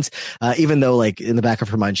makes sense. Even though like in the back of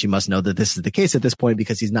her mind, she must know that this is the case at this point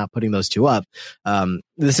because he's not putting those two up.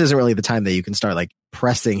 This isn't really the time that you can start like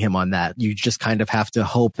pressing him on that. You just kind of have to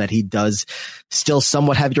hope that he does still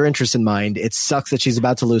somewhat have your interest in mind. It sucks that she's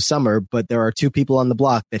about to lose Summer, but there are two people on the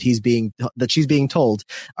block that she's being told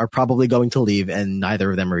are probably going to leave, and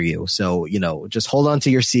neither of them are you. So, just hold on to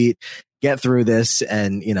your seat, get through this,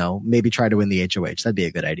 and, maybe try to win the HOH. That'd be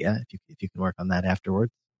a good idea if you can work on that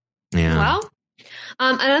afterwards. Yeah. Well,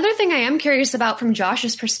 another thing I am curious about from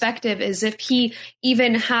Josh's perspective is if he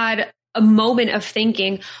even had a moment of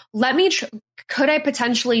thinking, could I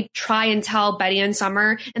potentially try and tell Betty and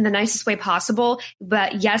Summer in the nicest way possible,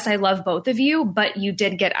 but yes, I love both of you, but you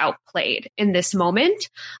did get outplayed in this moment.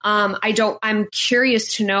 I'm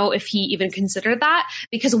curious to know if he even considered that,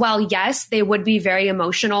 because while yes, they would be very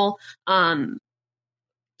emotional,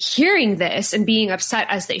 hearing this and being upset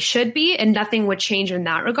as they should be, and nothing would change in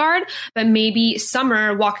that regard. But maybe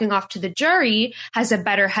Summer walking off to the jury has a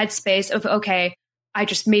better headspace of, okay, I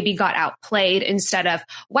just maybe got outplayed, instead of,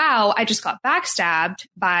 wow, I just got backstabbed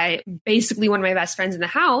by basically one of my best friends in the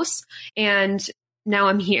house, and now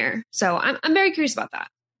I'm here. So I'm very curious about that.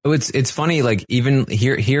 Oh, it's funny, like even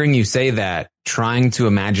hearing you say that, trying to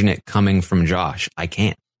imagine it coming from Josh. I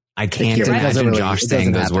can't imagine Josh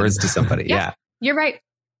saying those words to somebody. Yeah. You're right.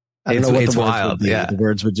 I don't know what it's the words wild. would be. Yeah. The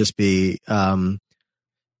words would just be,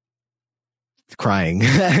 crying.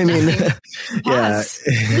 I mean, yeah.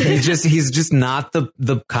 he's just not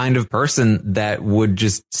the kind of person that would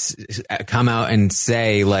just come out and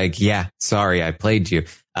say like, yeah, sorry, I played you.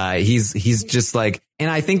 He's just like, and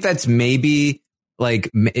I think that's maybe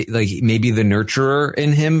maybe the nurturer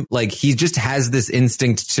in him. Like he just has this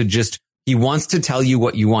instinct to he wants to tell you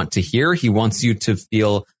what you want to hear. He wants you to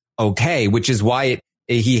feel okay, which is why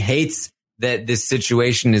he hates that this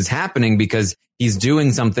situation is happening, because he's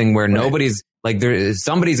doing something where nobody's like,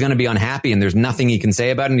 somebody's going to be unhappy and there's nothing he can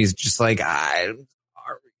say about it. And he's just like,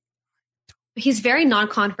 he's very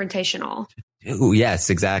non-confrontational. Ooh,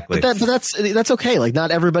 yes, exactly. But that's okay. Like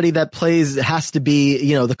not everybody that plays has to be,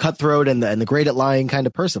 the cutthroat and the great at lying kind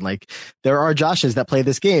of person. Like there are Joshes that play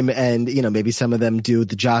this game, and, maybe some of them do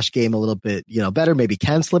the Josh game a little bit, better, maybe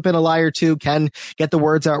can slip in a lie or two, can get the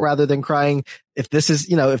words out rather than crying. If this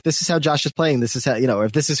is how Josh is playing, this is how,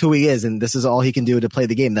 if this is who he is and this is all he can do to play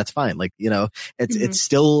the game, that's fine. Like, it's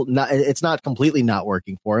still not, it's not completely not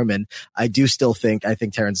working for him. And I do still think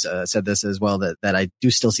Terrence said this as well, that I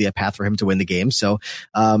do still see a path for him to win the game. So,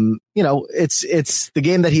 it's the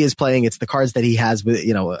game that he is playing. It's the cards that he has with,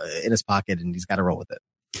 in his pocket, and he's got to roll with it.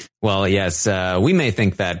 Well, yes, we may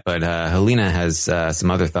think that, but Helena has some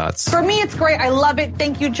other thoughts. For me, it's great. I love it.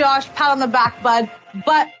 Thank you, Josh. Pat on the back, bud.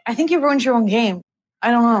 But I think you ruined your own game.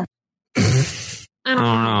 I don't know. I don't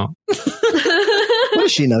know. What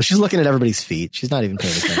does she know? She's looking at everybody's feet. She's not even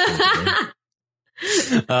paying attention.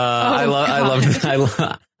 I love I don't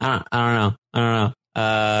know.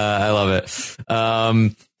 I love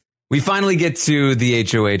it. We finally get to the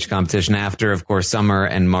HOH competition after, of course, Summer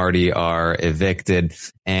and Marty are evicted,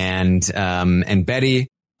 and Betty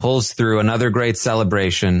pulls through another great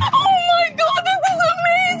celebration. Oh my God, this is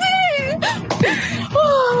amazing!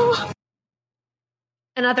 Oh.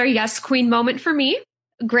 Another yes queen moment for me.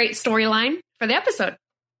 Great storyline for the episode.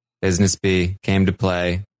 Business B came to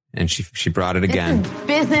play, and she brought it again.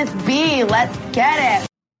 Business B, let's get it.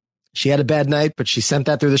 She had a bad night, but she sent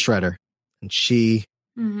that through the shredder, and she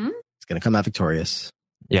Mm-hmm. is going to come out victorious.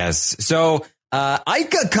 Yes. So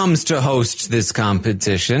Ica comes to host this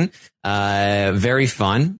competition. Very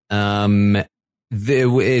fun.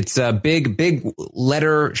 It's a big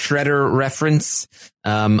letter shredder reference.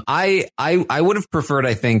 I would have preferred,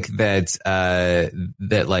 I think, that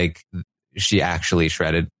like she actually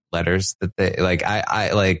shredded letters, that they like,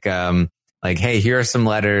 hey, here are some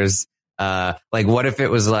letters. Like, what if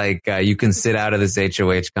it was like, you can sit out of this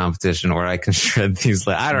HOH competition, or I can shred these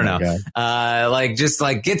I don't know. Like, just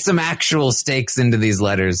like get some actual stakes into these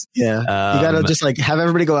letters. Yeah. You gotta just like have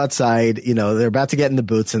everybody go outside. They're about to get in the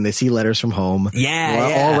boots and they see letters from home.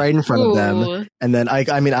 Yeah. All right in front of them. And then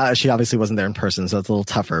she obviously wasn't there in person, so it's a little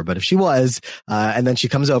tougher, but if she was, and then she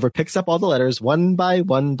comes over, picks up all the letters one by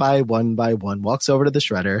one, walks over to the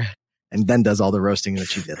shredder, and then does all the roasting that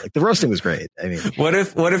she did. Like the roasting was great. I mean, what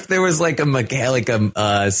if there was like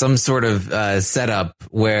some sort of setup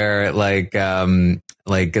where like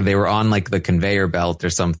they were on like the conveyor belt or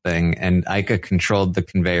something, and Ica controlled the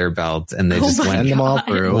conveyor belt, and they just went them all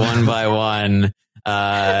through one by one.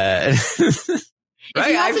 Right?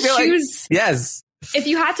 I feel choose, yes. If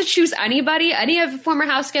you had to choose anybody, any of former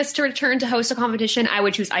house guests to return to host a competition, I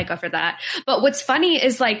would choose Ica for that. But what's funny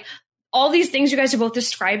is like all these things you guys are both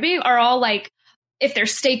describing are all like, if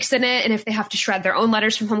there's stakes in it and if they have to shred their own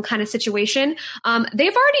letters from home kind of situation,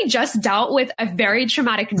 they've already just dealt with a very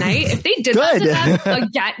traumatic night. If they did that to them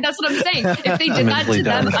again, that's what I'm saying. If they did that to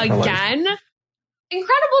them again,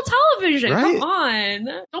 incredible television. Right. Come on.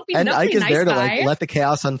 Don't be and Ike is nice there to guy. like let the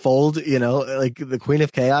chaos unfold, you know, like the queen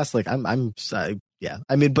of chaos. Like I'm yeah.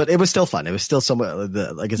 I mean, but it was still fun. It was still somewhat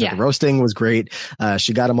like I said, the roasting was great.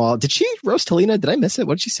 She got them all. Did she roast Helena? Did I miss it?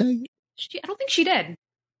 What did she say? I don't think she did.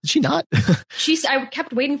 Did she not? I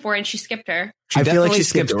kept waiting for her and she skipped her. I feel like she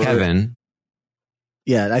skipped Kevin.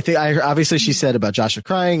 Yeah, I think obviously she said about Joshua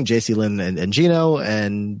crying, JC Lynn and Gino,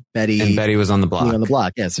 and Betty. And Betty was on the block. On the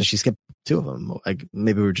block, yeah. So she skipped two of them. Like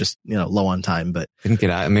maybe we were just low on time, but didn't get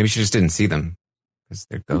out. Maybe she just didn't see them because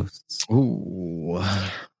they're ghosts. Ooh.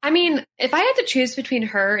 I mean, if I had to choose between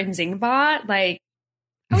her and Zingbot, like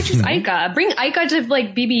I would choose Ica. Bring Ica to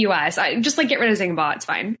like BBUS. I just like get rid of Zingbot. It's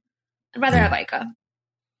fine. I'd rather have Ica.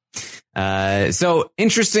 So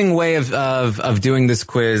interesting way of doing this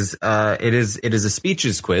quiz. It is a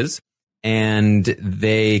speeches quiz, and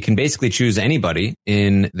they can basically choose anybody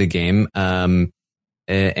in the game, and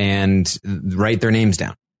write their names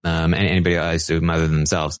down. And anybody, I assume, other than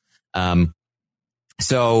themselves.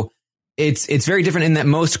 So it's very different in that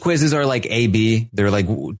most quizzes are like A, B. They're like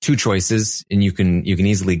two choices and you can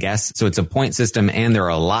easily guess. So it's a point system and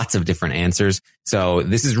there are lots of different answers. So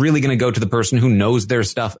this is really going to go to the person who knows their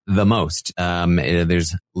stuff the most.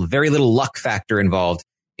 There's very little luck factor involved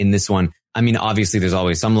in this one. I mean, obviously there's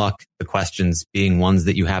always some luck. The questions being ones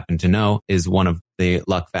that you happen to know is one of the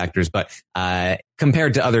luck factors, but,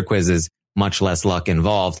 compared to other quizzes, much less luck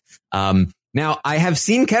involved. Now I have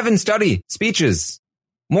seen Kevin study speeches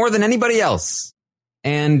more than anybody else.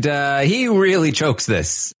 And, he really chokes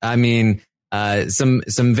this. I mean,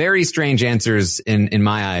 some very strange answers in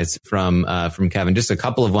my eyes from Kevin, just a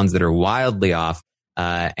couple of ones that are wildly off.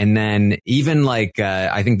 And then even like,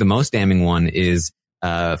 I think the most damning one is,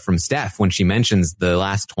 from Steph when she mentions the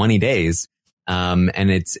last 20 days. And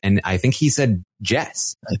I think he said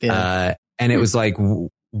Jess. And it was like,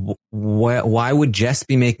 why would Jess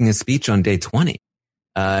be making a speech on day 20?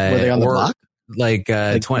 Were they on the block? Like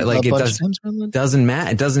 20, like it doesn't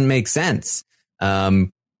matter. It doesn't make sense. So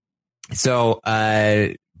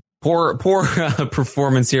poor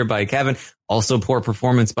performance here by Kevin. Also poor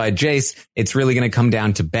performance by Jace. It's really going to come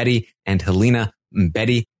down to Betty and Helena.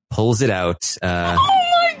 Betty pulls it out. Oh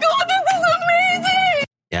my God, this is amazing!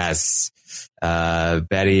 Yes.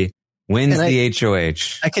 Betty wins the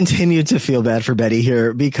HOH. I continue to feel bad for Betty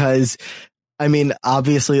here because, I mean,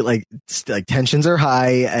 obviously, like tensions are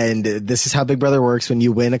high, and this is how Big Brother works. When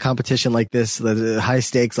you win a competition like this, the high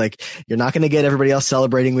stakes, like you're not going to get everybody else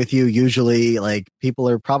celebrating with you. Usually, like people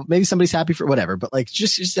are probably, maybe somebody's happy for whatever, but like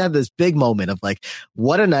just have this big moment of like,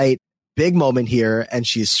 what a night, big moment here, and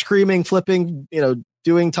she's screaming, flipping,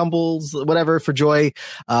 doing tumbles, whatever for joy,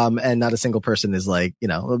 and not a single person is like,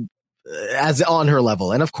 as on her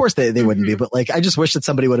level. And of course they wouldn't be, but like, I just wish that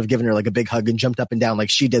somebody would have given her like a big hug and jumped up and down like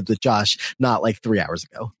she did with Josh, not like 3 hours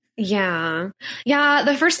ago. Yeah.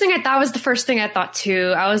 The first thing I thought was the first thing I thought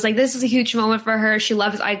too. I was like, this is a huge moment for her. She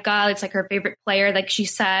loves Ica. It's like her favorite player, like she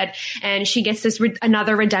said, and she gets this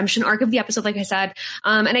another redemption arc of the episode, like I said.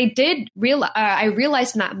 And I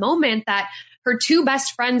realized in that moment that her two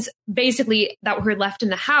best friends basically that were left in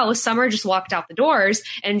the house, Summer just walked out the doors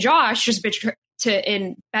and Josh just bitched her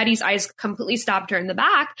in Betty's eyes, completely stabbed her in the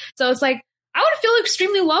back. So it's like, I would feel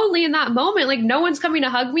extremely lonely in that moment. Like no one's coming to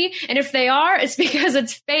hug me. And if they are, it's because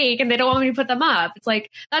it's fake and they don't want me to put them up. It's like,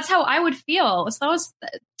 that's how I would feel. So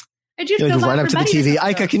I do feel bad run up to the TV.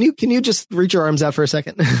 Ica, can you just reach your arms out for a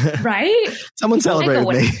second? Right? Someone celebrated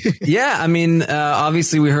me. Yeah. I mean,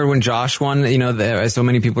 obviously we heard when Josh won, so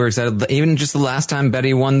many people were excited. Even just the last time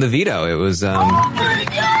Betty won the veto, it was, Oh my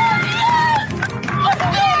God!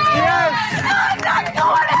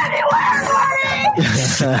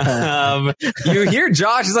 You hear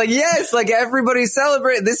Josh is like, yes, like everybody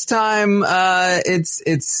celebrate this time. It's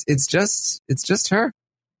just her.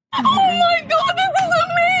 Oh my God, this is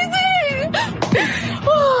amazing!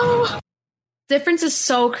 Oh. Difference is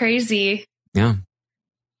so crazy. Yeah.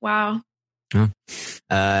 Wow. Yeah.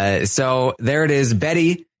 So there it is.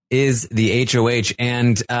 Betty is the HOH.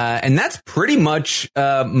 And that's pretty much,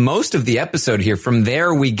 most of the episode here. From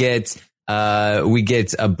there, we get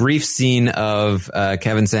a brief scene of,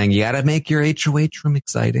 Kevin saying, you gotta make your HOH room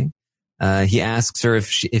exciting. He asks her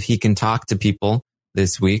if he can talk to people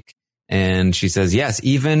this week. And she says, yes,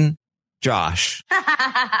 even Josh.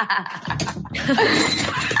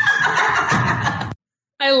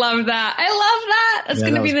 I love that. That's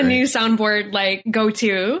going to be the new soundboard, like,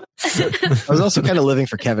 go-to. I was also kind of living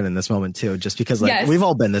for Kevin in this moment too, just because like we've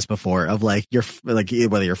all been this before of like, you're like,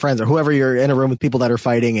 whether you're friends or whoever, you're in a room with people that are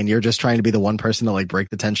fighting and you're just trying to be the one person to like break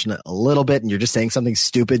the tension a little bit. And you're just saying something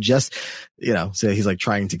stupid, just, so he's like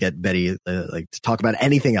trying to get Betty like to talk about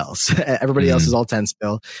anything else. Everybody else is all tense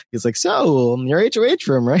still. He's like, so your HOH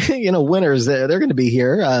room, right? Winners, they're going to be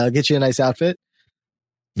here. Get you a nice outfit.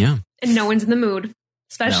 Yeah. And no one's in the mood.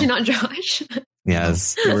 Especially not Josh.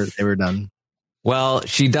 Yes. They were done. Well,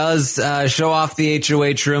 she does show off the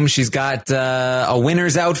HOH room. She's got a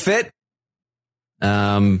winner's outfit.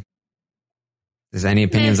 Is any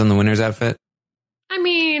opinions on the winner's outfit? I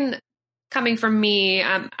mean, coming from me,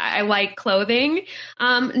 I like clothing.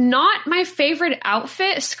 Not my favorite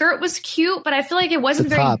outfit. Skirt was cute, but I feel like it wasn't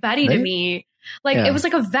very Betty to me. Like it was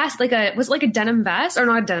like a vest, was it like a denim vest or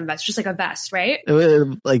not a denim vest, just like a vest, right? It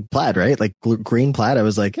was like plaid, right? Like green plaid. I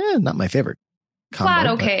was like, not my favorite combo, plaid.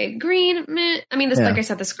 Okay. Green, meh. I mean, like I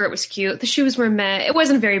said, the skirt was cute. The shoes were meh. It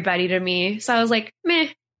wasn't very Betty to me. So I was like, meh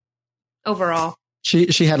overall.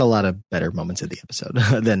 She had a lot of better moments in the episode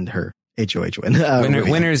than her HOH win.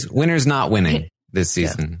 Winners not winning this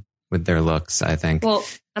season with their looks, I think. Well,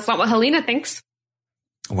 that's not what Helena thinks.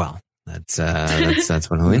 Well, that's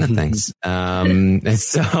what Helena thinks.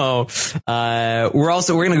 So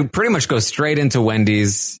we're going to pretty much go straight into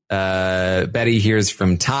Wendy's. Betty hears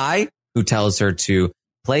from Ty, who tells her to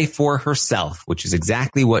play for herself, which is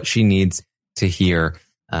exactly what she needs to hear.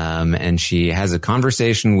 And she has a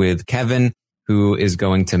conversation with Kevin, who is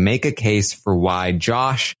going to make a case for why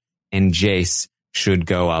Josh and Jace should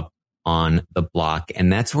go up on the block.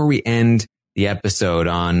 And that's where we end the episode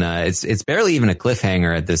on, it's barely even a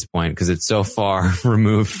cliffhanger at this point because it's so far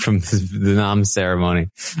removed from the nom ceremony.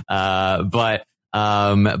 But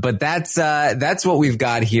that's what we've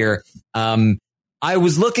got here. I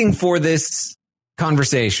was looking for this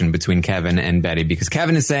conversation between Kevin and Betty because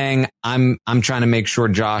Kevin is saying, I'm trying to make sure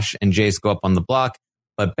Josh and Jace go up on the block.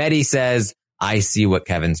 But Betty says, I see what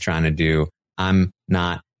Kevin's trying to do. I'm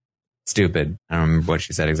not stupid. I don't remember what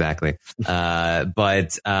she said exactly.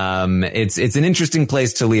 But it's an interesting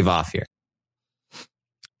place to leave off here.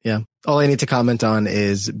 Yeah. All I need to comment on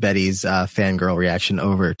is Betty's fangirl reaction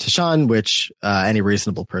over Tashawn, which any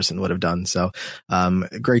reasonable person would have done. So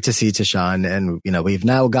great to see Tashawn. And, we've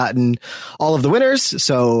now gotten all of the winners.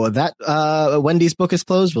 So that Wendy's book is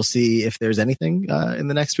closed. We'll see if there's anything in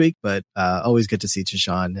the next week. But always good to see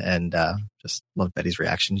Tashawn and just love Betty's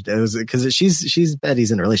reaction. It was because she's Betty's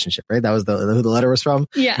in a relationship, right? That was who the letter was from.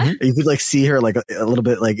 Yeah. You could see her a little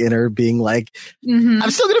bit in her being like, I'm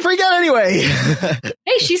still going to freak out anyway.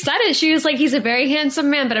 Hey, she said it. She was like, he's a very handsome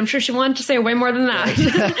man, but I'm sure she wanted to say way more than that.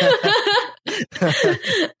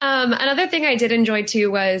 Another thing I did enjoy too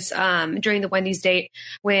was during the Wendy's date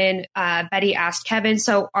when Betty asked Kevin,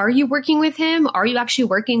 so are you working with him? Are you actually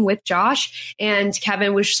working with Josh? And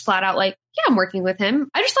Kevin was just flat out like, yeah, I'm working with him.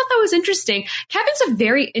 I just thought that was interesting. Kevin's a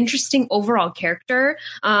very interesting overall character.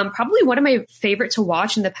 Probably one of my favorite to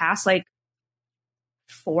watch in the past,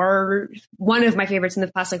 one of my favorites in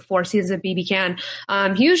the past 4 seasons of BB Can.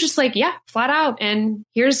 He was just like, yeah, flat out. And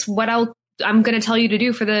here's what I'm going to tell you to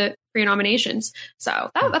do for your nominations. So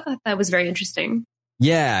I thought that was very interesting.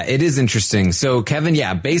 Yeah, it is interesting. So Kevin,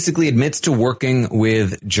 basically admits to working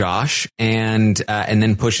with Josh and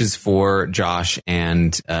then pushes for Josh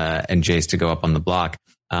and Jace to go up on the block.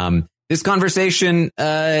 This conversation,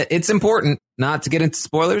 it's important, not to get into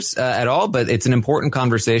spoilers at all, but it's an important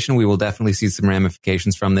conversation. We will definitely see some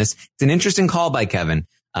ramifications from this. It's an interesting call by Kevin.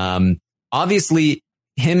 Obviously,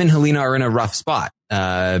 him and Helena are in a rough spot.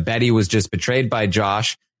 Betty was just betrayed by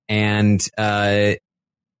Josh, and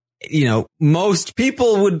most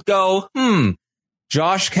people would go,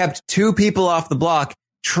 Josh kept 2 people off the block,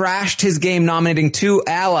 trashed his game nominating 2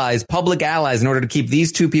 allies, public allies, in order to keep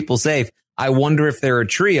these 2 people safe. I wonder if they're a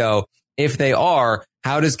trio. If they are,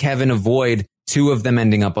 how does Kevin avoid 2 of them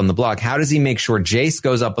ending up on the block? How does he make sure Jace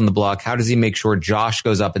goes up on the block? How does he make sure Josh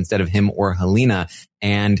goes up instead of him or Helena?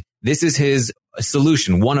 And this is his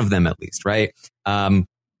solution, one of them at least, right?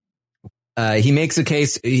 He makes a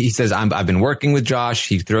case. He says, I've been working with Josh.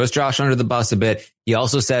 He throws Josh under the bus a bit. He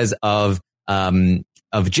also says of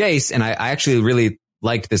Jace, and I actually really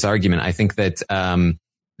liked this argument. I think that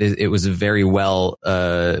it was a very well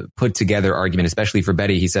put together argument, especially for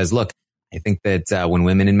Betty. He says, look, I think that when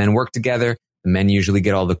women and men work together, the men usually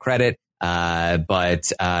get all the credit.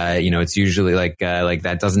 But it's usually like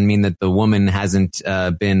that doesn't mean that the woman hasn't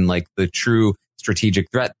been like the true strategic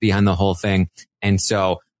threat behind the whole thing. And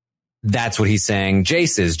so that's what he's saying.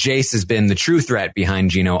 Jace has been the true threat behind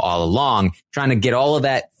Gino all along, trying to get all of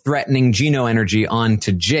that threatening Gino energy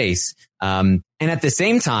onto Jace. And at the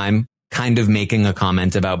same time, kind of making a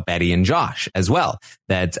comment about Betty and Josh as well.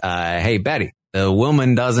 That, hey, Betty, the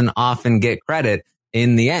woman doesn't often get credit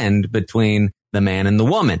in the end between the man and the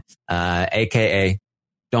woman, aka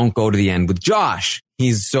don't go to the end with Josh.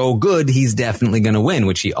 He's so good. He's definitely going to win,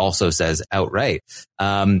 which he also says outright.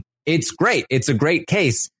 It's great. It's a great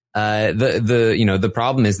case. The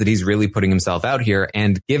problem is that he's really putting himself out here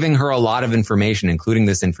and giving her a lot of information, including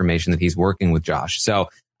this information that he's working with Josh. So,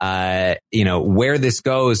 where this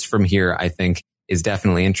goes from here, I think is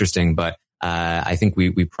definitely interesting, but, I think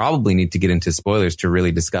we probably need to get into spoilers to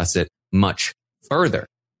really discuss it much further.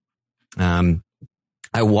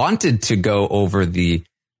 I wanted to go over the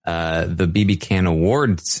BB Can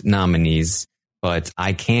Awards nominees, but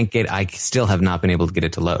I still have not been able to get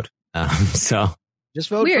it to load. So just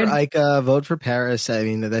vote for Ica, vote for Paris. I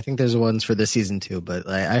mean, I think there's ones for this season too, but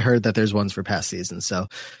I heard that there's ones for past seasons. So,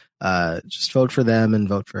 just vote for them and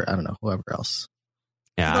vote for, I don't know, whoever else.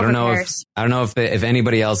 Yeah. I don't know if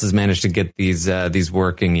anybody else has managed to get these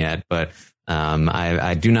working yet, but,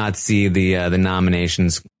 I do not see the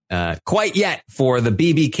nominations, quite yet for the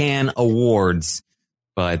BB Can Awards,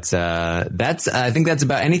 but, I think that's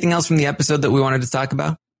about anything else from the episode that we wanted to talk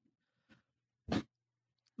about.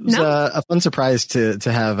 It was a fun surprise to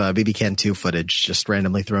have BB Can 2 footage just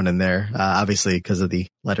randomly thrown in there, obviously because of the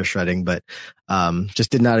letter shredding, but just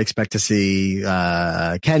did not expect to see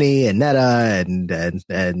Kenny and Netta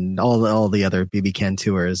and all the other BB Can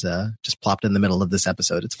tours just plopped in the middle of this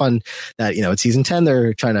episode. It's fun that, it's season 10.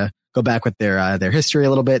 They're trying to go back with their history a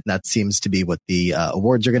little bit. And that seems to be what the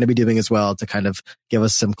awards are going to be doing as well, to kind of give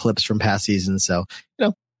us some clips from past seasons. So,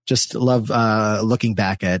 just love looking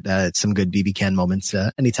back at some good BB Can moments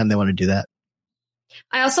anytime they want to do that.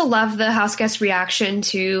 I also love the house guest reaction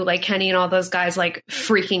to like Kenny and all those guys like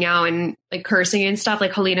freaking out and like cursing and stuff.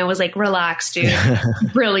 Like Helena was like, relax, dude.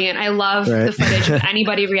 Brilliant. I love the footage of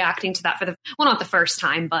anybody reacting to that for not the first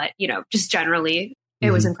time, but just generally it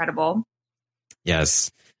was incredible. Yes.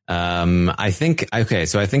 I think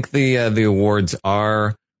the awards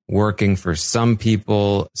are working for some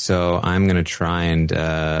people, so I'm going to try and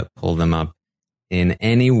pull them up in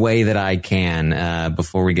any way that I can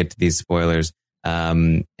before we get to these spoilers.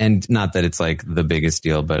 And not that it's like the biggest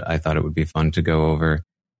deal, but I thought it would be fun to go over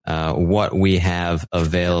what we have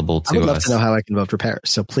available to us. I would love to know how I can vote for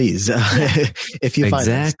Paris, so please, if you find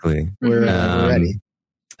us, we're ready.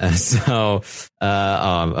 I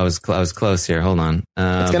was close here. Hold on.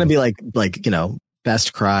 It's going to be like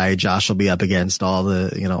best cry. Josh will be up against all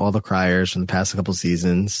the criers from the past couple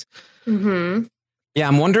seasons. Mm-hmm. Yeah,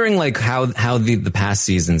 I'm wondering like how the past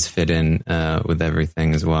seasons fit in with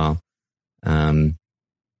everything as well. But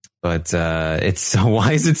it's so,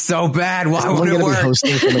 why is it so bad? Why would it work? Be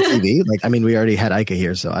hosting from the TV? Like, I mean, we already had Ica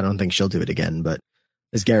here, so I don't think she'll do it again. But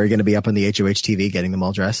is Gary going to be up on the HOH TV getting them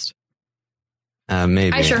all dressed?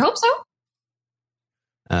 Maybe. I sure hope so.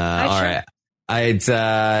 All right. I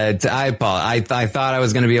thought I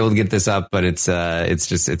was going to be able to get this up, but it's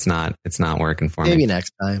not working for me. Maybe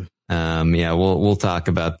next time. Yeah, we'll talk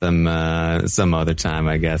about them some other time,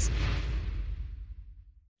 I guess.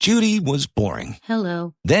 Judy was boring.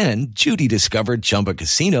 Hello. Then Judy discovered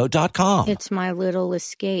ChumbaCasino.com. It's my little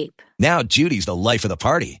escape. Now Judy's the life of the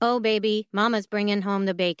party. Oh, baby, mama's bringing home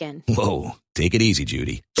the bacon. Whoa, take it easy,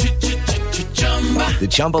 Judy. The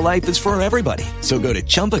Chumba life is for everybody. So go to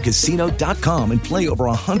ChumbaCasino.com and play over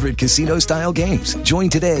 100 casino-style games. Join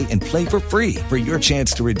today and play for free for your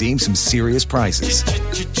chance to redeem some serious prizes.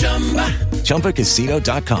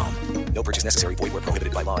 ChumbaCasino.com. No purchase necessary. Void where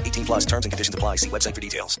prohibited by law. 18 plus terms and conditions apply. See website for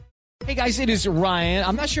details. Hey guys, it is Ryan.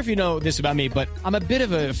 I'm not sure if you know this about me, but I'm a bit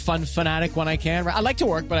of a fun fanatic when I can. I like to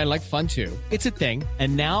work, but I like fun too. It's a thing.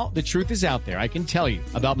 And now the truth is out there. I can tell you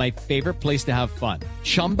about my favorite place to have fun.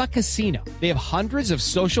 Chumba Casino. They have hundreds of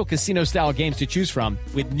social casino style games to choose from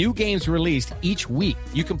with new games released each week.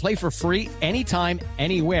 You can play for free anytime,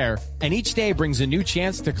 anywhere. And each day brings a new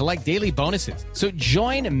chance to collect daily bonuses. So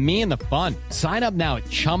join me in the fun. Sign up now at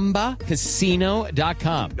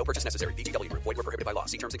ChumbaCasino.com. No purchase necessary. VGW. Void where prohibited by law.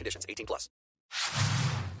 See terms and conditions. 18 plus.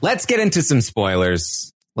 Let's get into some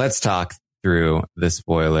spoilers. Let's talk through the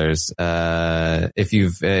spoilers. If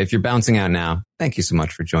you're bouncing out now, thank you so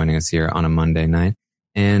much for joining us here on a Monday night.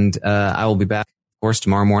 And I will be back, of course,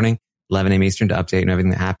 tomorrow morning, 11 a.m. Eastern, to update and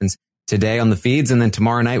everything that happens today on the feeds. And then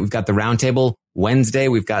tomorrow night, we've got the roundtable. Wednesday,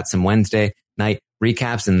 we've got some Wednesday night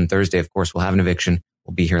recaps. And then Thursday, of course, we'll have an eviction.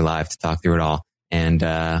 We'll be here live to talk through it all. And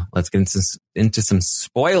let's get into some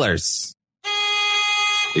spoilers.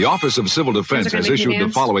 The Office of Civil Defense has issued the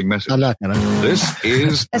following message. I'm not gonna. This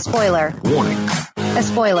is a spoiler. Warning. A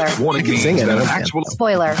spoiler. Warning means that an actual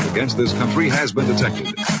spoiler against this country has been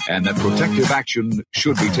detected and that protective action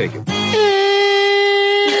should be taken.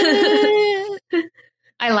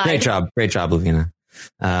 I lied. Great job, Lavina.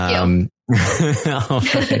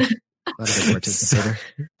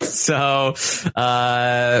 So,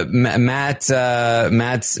 Matt said,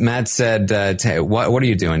 what are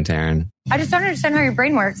you doing, Taryn? I just don't understand how your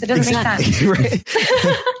brain works. It doesn't make sense. Right.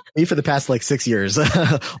 Me for the past 6 years,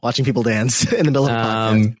 watching people dance in the middle of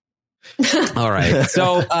the podcast. All right.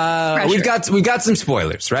 So, we've got some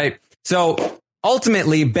spoilers, right? So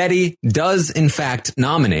ultimately, Betty does in fact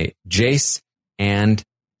nominate Jace and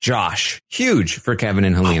Josh. Huge for Kevin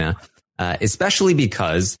and Helena, especially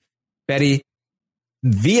because Betty,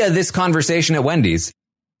 via this conversation at Wendy's,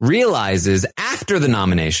 realizes after the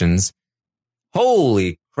nominations,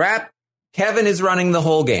 holy crap, Kevin is running the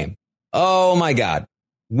whole game. Oh my God.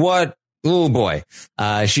 What? Oh boy.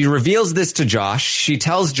 She reveals this to Josh. She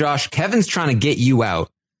tells Josh, Kevin's trying to get you out.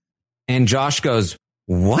 And Josh goes,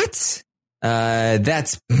 what? I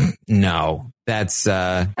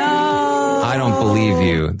don't believe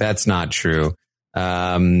you. That's not true.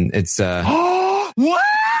 What?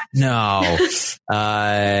 No.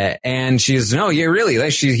 And she's, no, yeah, really.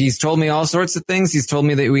 He's told me all sorts of things. He's told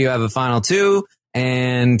me that we have a final 2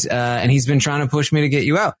 and he's been trying to push me to get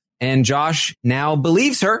you out. And Josh now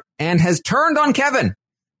believes her and has turned on Kevin.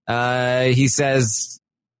 He says,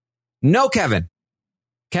 no, Kevin.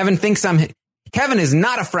 Kevin is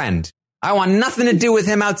not a friend. I want nothing to do with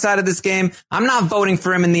him outside of this game. I'm not voting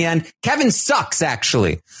for him in the end. Kevin sucks,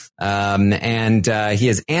 actually. And he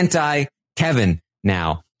is anti-Kevin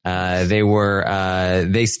now.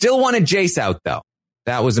 They still wanted Jace out, though.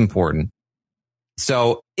 That was important.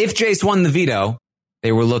 So if Jace won the veto,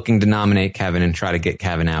 they were looking to nominate Kevin and try to get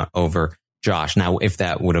Kevin out over Josh. Now, if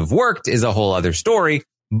that would have worked is a whole other story,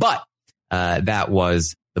 but that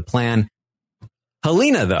was the plan.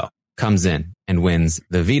 Helena, though, comes in and wins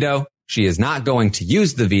the veto. She is not going to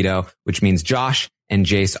use the veto, which means Josh and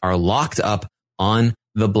Jace are locked up on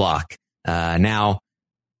the block. Now,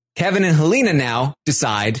 Kevin and Helena now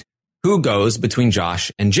decide who goes between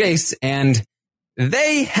Josh and Jace, and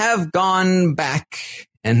they have gone back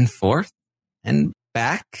and forth and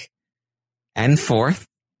back and forth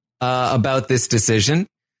about this decision.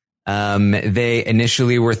 They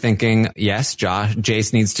initially were thinking, yes,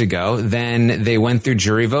 Jace needs to go. Then they went through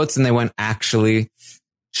jury votes and they went, actually,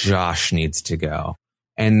 Josh needs to go.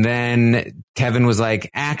 And then Kevin was like,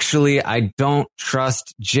 actually, I don't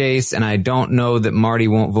trust Jace and I don't know that Marty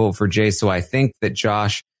won't vote for Jace. So I think that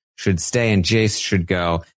Josh should stay and Jace should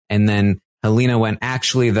go. And then Helena went,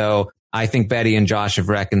 actually, though, I think Betty and Josh have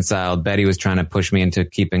reconciled. Betty was trying to push me into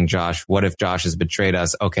keeping Josh. What if Josh has betrayed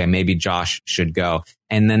us? Okay, maybe Josh should go.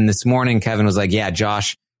 And then this morning, Kevin was like, yeah,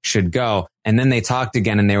 Josh should go. And then they talked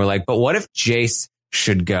again and they were like, but what if Jace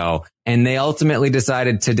should go? And they ultimately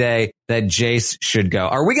decided today that Jace should go.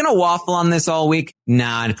 Are we going to waffle on this all week?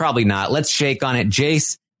 Nah, probably not. Let's shake on it.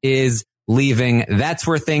 Jace is leaving. That's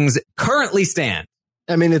where things currently stand.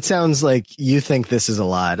 I mean, it sounds like you think this is a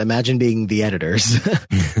lot. Imagine being the editors.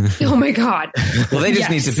 Oh my God. Well, they just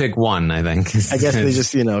need to pick one, I think. I guess they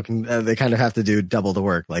just, they kind of have to do double the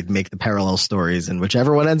work, like make the parallel stories, and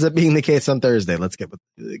whichever one ends up being the case on Thursday, let's get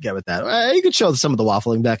with that. You could show some of the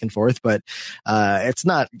waffling back and forth, but it's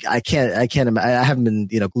not, I haven't been,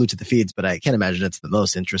 glued to the feeds, but I can't imagine it's the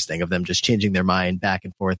most interesting of them just changing their mind back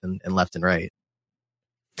and forth and left and right.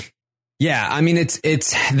 Yeah, I mean,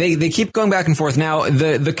 they keep going back and forth. Now,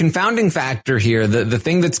 the confounding factor here, the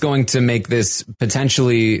thing that's going to make this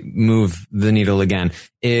potentially move the needle again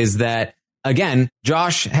is that, again,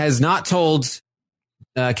 Josh has not told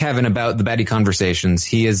Kevin about the Betty conversations.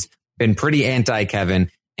 He has been pretty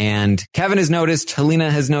anti-Kevin, and Kevin has noticed,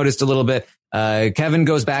 Helena has noticed a little bit. Kevin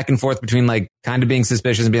goes back and forth between kind of being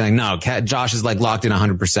suspicious and being like, no, Josh is locked in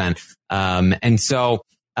 100%. And so,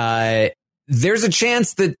 there's a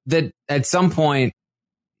chance that at some point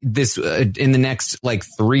this, in the next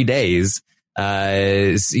 3 days,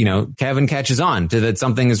 Kevin catches on to that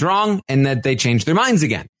something is wrong and that they change their minds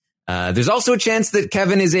again. There's also a chance that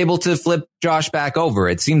Kevin is able to flip Josh back over.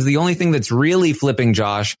 It seems the only thing that's really flipping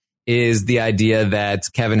Josh is the idea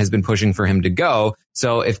that Kevin has been pushing for him to go.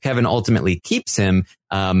 So if Kevin ultimately keeps him,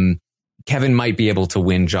 Kevin might be able to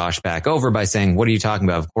win Josh back over by saying, what are you talking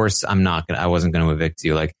about? Of course, I wasn't going to evict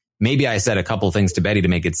you. Like, maybe I said a couple things to Betty to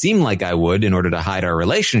make it seem like I would in order to hide our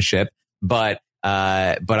relationship, but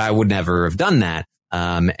I would never have done that.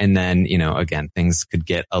 And then, again, things could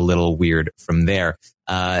get a little weird from there.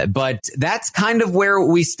 But that's kind of where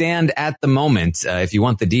we stand at the moment. If you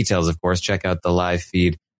want the details, of course, check out the live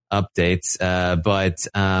feed updates. But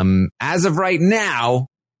as of right now,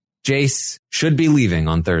 Jace should be leaving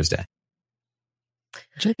on Thursday.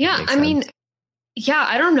 Yeah, I mean,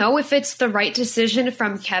 I don't know if it's the right decision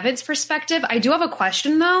from Kevin's perspective. I do have a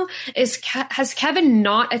question, though. Has Kevin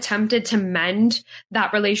not attempted to mend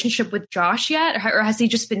that relationship with Josh yet? Or has he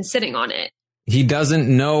just been sitting on it? He doesn't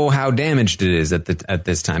know how damaged it is at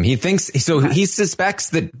this time. He thinks so. He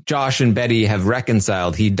suspects that Josh and Betty have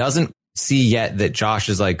reconciled. He doesn't see yet that Josh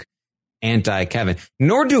is like anti-Kevin,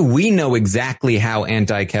 nor do we know exactly how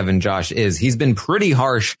anti-Kevin Josh is. He's been pretty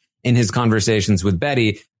harsh in his conversations with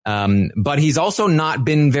Betty. But he's also not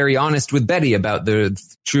been very honest with Betty about the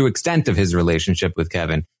true extent of his relationship with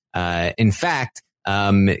Kevin. In fact,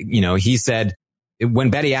 he said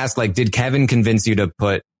when Betty asked, like, did Kevin convince you to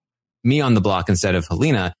put me on the block instead of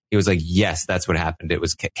Helena? He was like, yes, that's what happened. It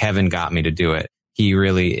was Kevin got me to do it. He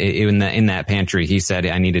really, in that pantry, he said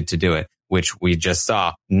I needed to do it, which we just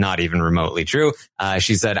saw, not even remotely true.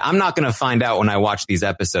 She said, I'm not going to find out when I watch these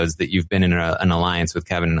episodes that you've been in an alliance with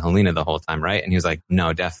Kevin and Helena the whole time, right? And he was like,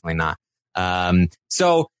 no, definitely not.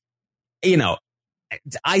 So,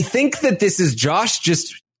 I think that this is Josh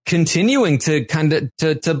just continuing to kind of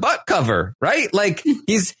to butt cover, right? Like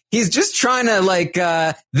he's just trying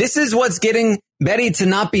to this is what's getting Betty to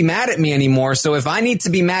not be mad at me anymore. So if I need to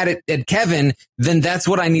be mad at Kevin, then that's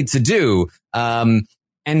what I need to do. And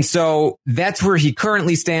so that's where he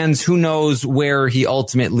currently stands. Who knows where he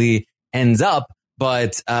ultimately ends up?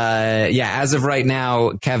 But as of right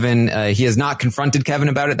now, Kevin, he has not confronted Kevin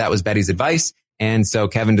about it. That was Betty's advice. And so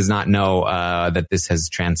Kevin does not know that this has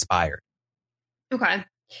transpired. Okay.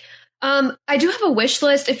 I do have a wish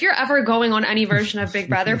list. If you're ever going on any version of Big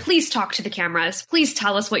Brother, please talk to the cameras. Please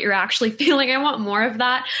tell us what you're actually feeling. I want more of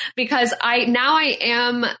that because I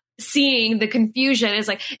am seeing the confusion. Is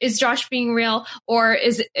like, is Josh being real or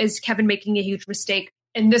is Kevin making a huge mistake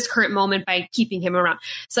in this current moment by keeping him around?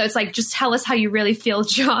 So it's like, just tell us how you really feel,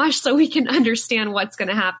 Josh, so we can understand what's going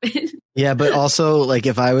to happen. Yeah, but also like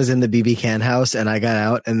if I was in the BB Can house and I got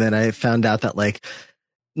out and then I found out that like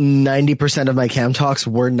 90% of my cam talks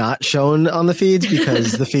were not shown on the feeds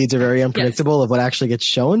because the feeds are very unpredictable of what actually gets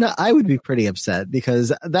shown, I would be pretty upset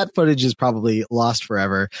because that footage is probably lost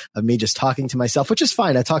forever of me just talking to myself, which is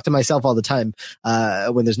fine. I talk to myself all the time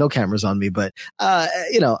when there's no cameras on me. But,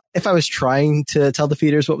 if I was trying to tell the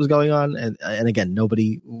feeders what was going on and again,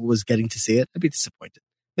 nobody was getting to see it, I'd be disappointed.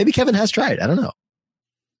 Maybe Kevin has tried. I don't know.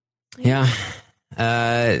 Yeah.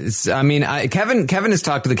 Kevin has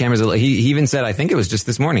talked to the cameras. He even said, I think it was just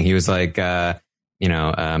this morning. He was like, I'm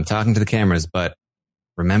talking to the cameras, but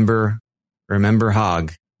remember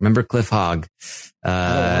Hogg, remember Cliff Hogg.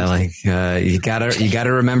 You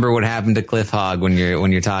gotta remember what happened to Cliff Hogg when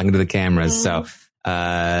you're talking to the cameras. So,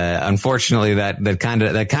 unfortunately that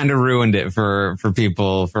kind of ruined it for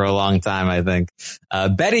people for a long time, I think.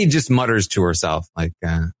 Betty just mutters to herself like,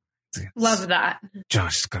 love that.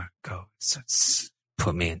 Josh is gonna go.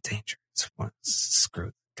 Put me in danger.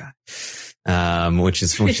 Screw the guy. Which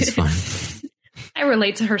is fun. I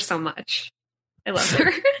relate to her so much. I love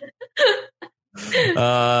her.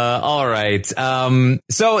 All right.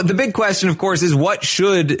 So the big question, of course, is what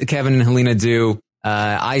should Kevin and Helena do?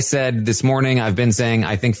 I said this morning, I've been saying,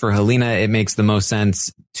 I think for Helena, it makes the most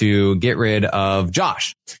sense to get rid of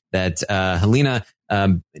Josh. That Helena,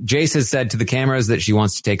 Jace has said to the cameras that she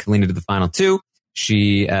wants to take Helena to the final two.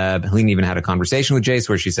 Helena even had a conversation with Jace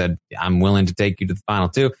where she said, I'm willing to take you to the final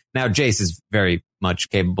two. Now, Jace is very much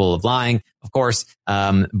capable of lying, of course.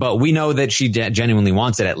 But we know that she genuinely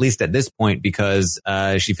wants it, at least at this point, because,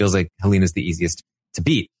 she feels like Helena's the easiest to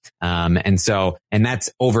beat. And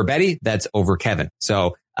that's over Betty. That's over Kevin.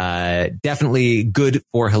 So, definitely good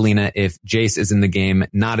for Helena if Jace is in the game.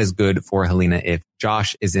 Not as good for Helena if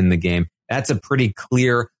Josh is in the game. That's a pretty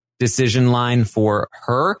clear decision line for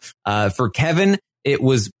her. For Kevin, it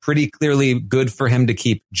was pretty clearly good for him to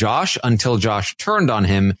keep Josh until Josh turned on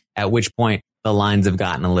him, at which point the lines have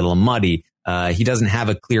gotten a little muddy. He doesn't have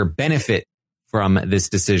a clear benefit from this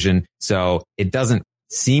decision, so it doesn't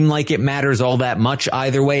seem like it matters all that much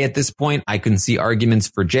either way at this point. I can see arguments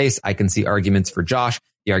for Jace. I can see arguments for Josh.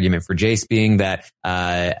 The argument for Jace being that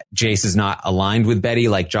Jace is not aligned with Betty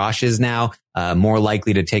like Josh is now, more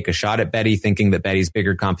likely to take a shot at Betty, thinking that Betty's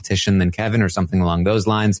bigger competition than Kevin or something along those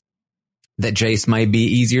lines. that Jace might be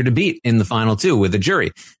easier to beat in the final two with a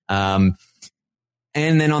jury. And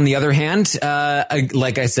then on the other hand,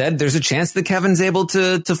 like I said, there's a chance that Kevin's able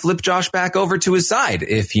to flip Josh back over to his side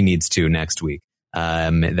if he needs to next week.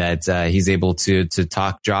 That he's able to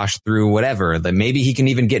talk Josh through whatever. That maybe he can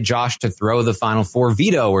even get Josh to throw the Final Four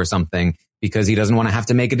veto or something because he doesn't want to have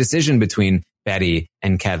to make a decision between Betty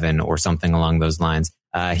and Kevin or something along those lines.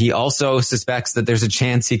 He also suspects that there's a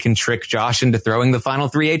chance he can trick Josh into throwing the final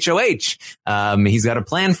 3 HOH. He's got a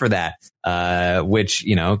plan for that, which,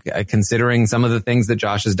 you know, considering some of the things that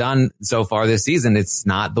Josh has done so far this season, it's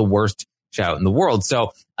not the worst shout in the world.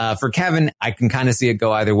 So, for Kevin, I can kind of see it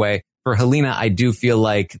go either way. For Helena, I do feel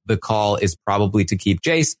like the call is probably to keep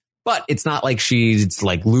Jace, but it's not like she's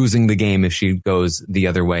like losing the game if she goes the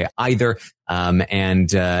other way either.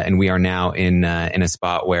 And we are now in a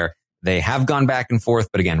spot where they have gone back and forth.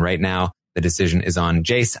 But again, right now, the decision is on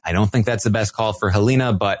Jace. I don't think that's the best call for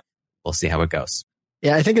Helena, but we'll see how it goes.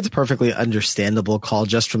 Yeah, I think it's a perfectly understandable call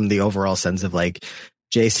just from the overall sense of like,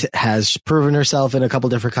 Jace has proven herself in a couple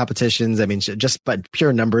different competitions. I mean, just but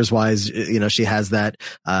pure numbers wise, you know, she has that,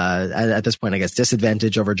 at this point, I guess,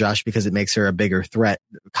 disadvantage over Josh because it makes her a bigger threat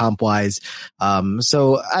comp wise.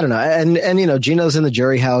 So I don't know. And, you know, Gino's in the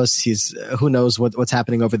jury house. He's, who knows what's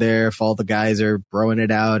happening over there, if all the guys are broing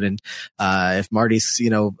it out and, if Marty's, you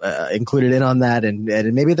know, included in on that and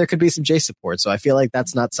maybe there could be some Jace support. So I feel like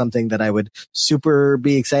that's not something that I would super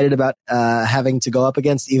be excited about, having to go up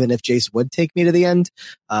against, even if Jace would take me to the end.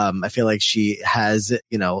 I feel like she has,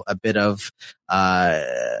 you know, a bit of,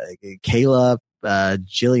 Kayla,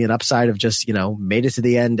 Jillian upside of just, you know, made it to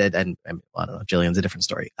the end and I mean, I don't know, Jillian's a different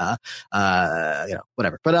story. You know,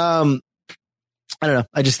 whatever. But, I don't know.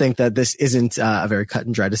 I just think that this isn't a very cut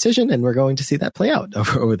and dry decision and we're going to see that play out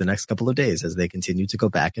over the next couple of days as they continue to go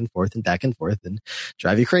back and forth and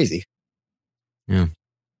drive you crazy. Yeah.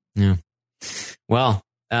 Yeah. Well,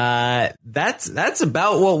 that's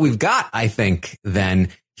about what we've got, I think, then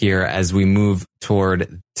here as we move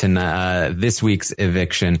toward this week's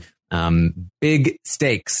eviction. Big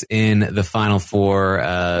stakes in the Final Four,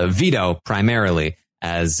 veto primarily,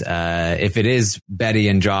 as if it is Betty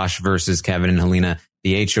and Josh versus Kevin and Helena,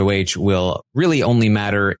 the HOH will really only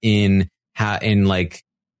matter in like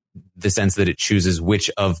the sense that it chooses which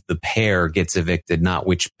of the pair gets evicted, not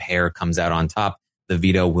which pair comes out on top. The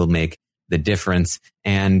veto will make the difference.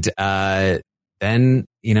 And then,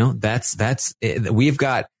 you know, that's it. We've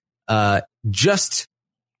got just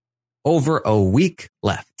over a week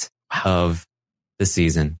left of the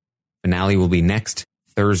season. Finale will be next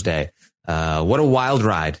Thursday. What a wild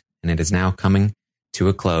ride. And it is now coming to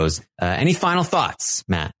a close. Any final thoughts,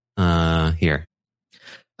 Matt, here?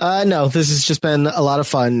 No, this has just been a lot of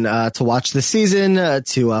fun to watch this season,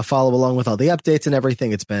 to follow along with all the updates and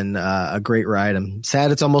everything. It's been a great ride. I'm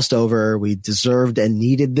sad it's almost over. We deserved and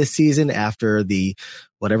needed this season after the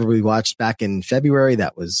whatever we watched back in February.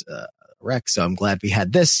 That was a wreck. So I'm glad we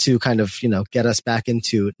had this to kind of, you know, get us back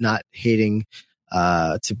into not hating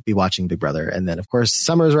to be watching Big Brother. And then, of course,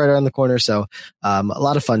 summer is right around the corner. So a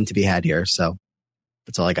lot of fun to be had here. So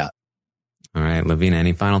that's all I got. All right, Lavina,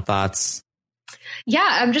 any final thoughts? Yeah,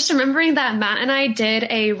 I'm just remembering that Matt and I did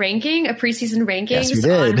a preseason rankings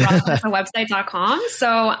yes, on website.com. So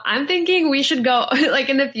I'm thinking we should go, like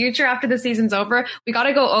in the future after the season's over, we got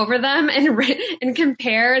to go over them and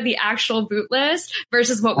compare the actual boot list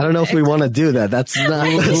versus what I don't know if we want to do that. That's not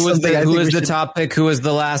who was the top pick? Who was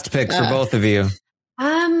the last pick for both of you?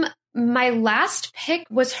 My last pick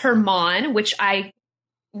was Herman, which I'm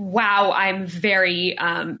very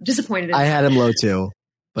disappointed in. I had him low too.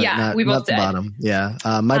 But yeah, we both not the did. Bottom. Yeah.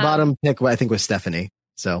 My bottom pick, I think, was Stephanie.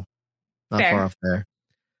 So not fair. Far off there.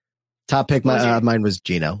 Top pick, mine was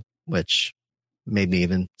Gino, which made me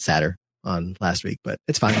even sadder on last week, but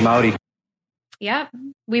it's fine. Maori. Yeah.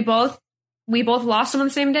 We both lost on the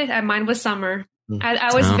same day. Mine was Summer.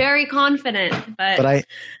 I was very confident, but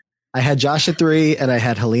I had Josh at 3 and I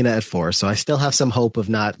had Helena at 4. So I still have some hope of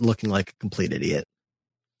not looking like a complete idiot.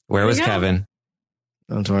 Where was Kevin?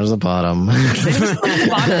 Towards the bottom.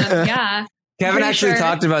 Yeah. Kevin actually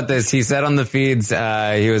talked about this. He said on the feeds,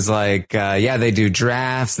 he was like, they do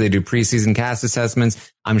drafts. They do preseason cast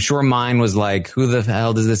assessments. I'm sure mine was like, who the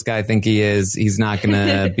hell does this guy think he is? He's not going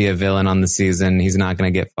to be a villain on the season. He's not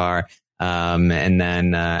going to get far. And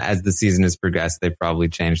then, as the season has progressed, they probably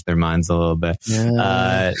changed their minds a little bit.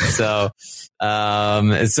 Yeah. So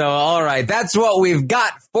all right. That's what we've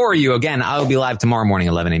got for you. Again, I'll be live tomorrow morning,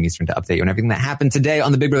 11 a.m. Eastern, to update you on everything that happened today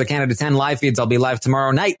on the Big Brother Canada 10 live feeds. I'll be live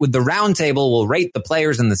tomorrow night with the Roundtable. We'll rate the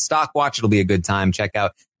players in the Stock Watch. It'll be a good time. Check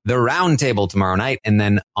out the Roundtable tomorrow night. And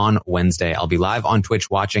then on Wednesday, I'll be live on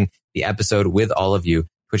Twitch watching the episode with all of you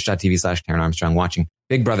twitch.tv/Taran Armstrong, watching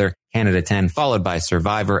Big Brother Canada 10, followed by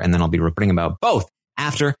Survivor. And then I'll be reporting about both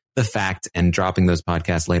after the fact and dropping those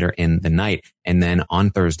podcasts later in the night. And then on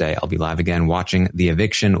Thursday, I'll be live again watching The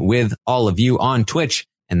Eviction with all of you on Twitch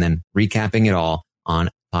and then recapping it all on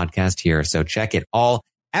podcast here. So check it all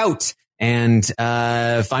out and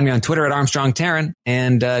find me on Twitter at Armstrong Taran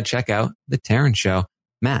and check out The Taran Show.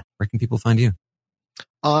 Matt, where can people find you?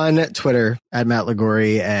 On Twitter at Matt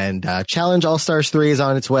Liguori, and Challenge All-Stars 3 is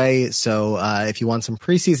on its way. So if you want some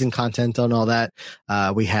preseason content on all that,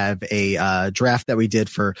 we have a draft that we did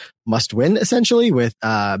for Must Win, essentially, with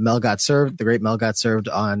Mel Got Served, the great Mel Got Served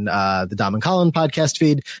on the Dom and Colin podcast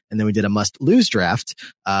feed. And then we did a Must Lose draft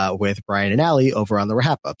with Brian and Allie over on the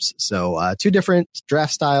Wrap-Ups. So 2 different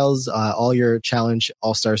draft styles, all your Challenge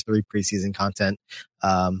All-Stars 3 preseason content.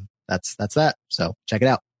 That's that. So check it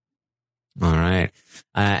out. All right.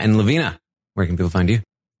 And Lavina, where can people find you?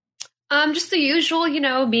 Just the usual,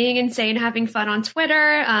 being insane, having fun on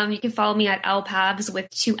Twitter. You can follow me at lpavs with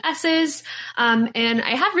 2 S's. And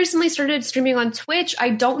I have recently started streaming on Twitch.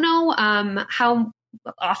 I don't know how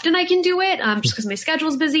often I can do it, just because my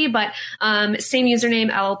schedule's busy, but same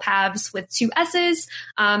username, lpavs with 2 S's.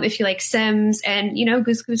 If you like Sims and,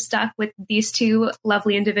 Goose Goose stuff with these 2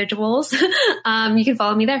 lovely individuals, you can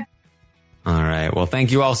follow me there. All right. Well,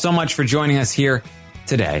 thank you all so much for joining us here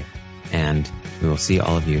today, and we will see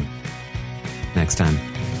all of you next time.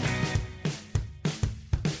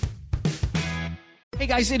 Hey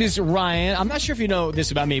guys, it is Ryan. I'm not sure if you know this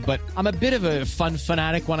about me, but I'm a bit of a fun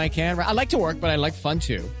fanatic when I can. I like to work, but I like fun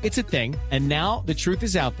too. It's a thing. And now the truth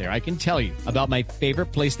is out there. I can tell you about my favorite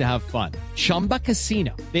place to have fun. Chumba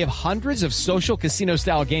Casino. They have hundreds of social casino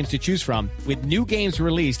style games to choose from with new games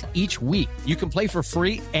released each week. You can play for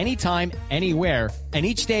free anytime, anywhere. And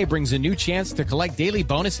each day brings a new chance to collect daily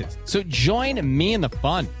bonuses. So join me in the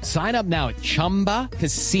fun. Sign up now at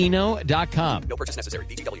ChumbaCasino.com. No purchase necessary.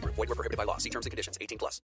 VGW Group. Void where prohibited by law. See terms and conditions.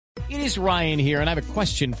 18+. It is Ryan here, and I have a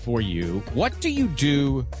question for you. What do you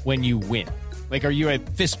do when you win? Like, are you a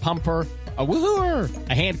fist pumper, a woohooer,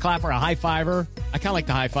 a hand clapper, a high fiver? I kind of like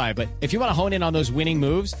the high five, but if you want to hone in on those winning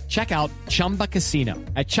moves, check out Chumba Casino.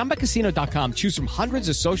 At ChumbaCasino.com, choose from hundreds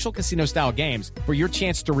of social casino style games for your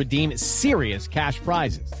chance to redeem serious cash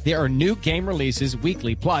prizes. There are new game releases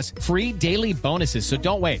weekly, plus free daily bonuses. So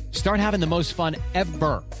don't wait. Start having the most fun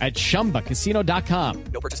ever at ChumbaCasino.com.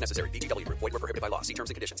 No purchase necessary. VGW Group. Void where prohibited by law. See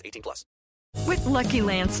terms and conditions. 18+. With Lucky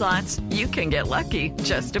Land Slots, you can get lucky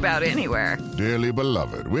just about anywhere. Dearly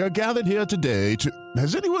beloved, we are gathered here today to...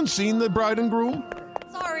 Has anyone seen the bride and groom?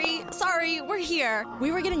 Sorry, we're here.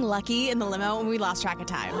 We were getting lucky in the limo and we lost track of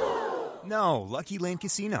time. No, Lucky Land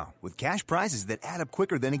Casino, with cash prizes that add up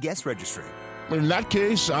quicker than a guest registry. In that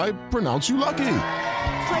case, I pronounce you lucky.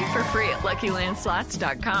 Play for free at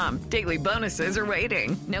LuckyLandSlots.com. Daily bonuses are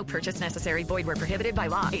waiting. No purchase necessary. Void where prohibited by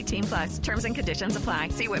law. 18+. Terms and conditions apply.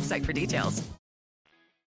 See website for details.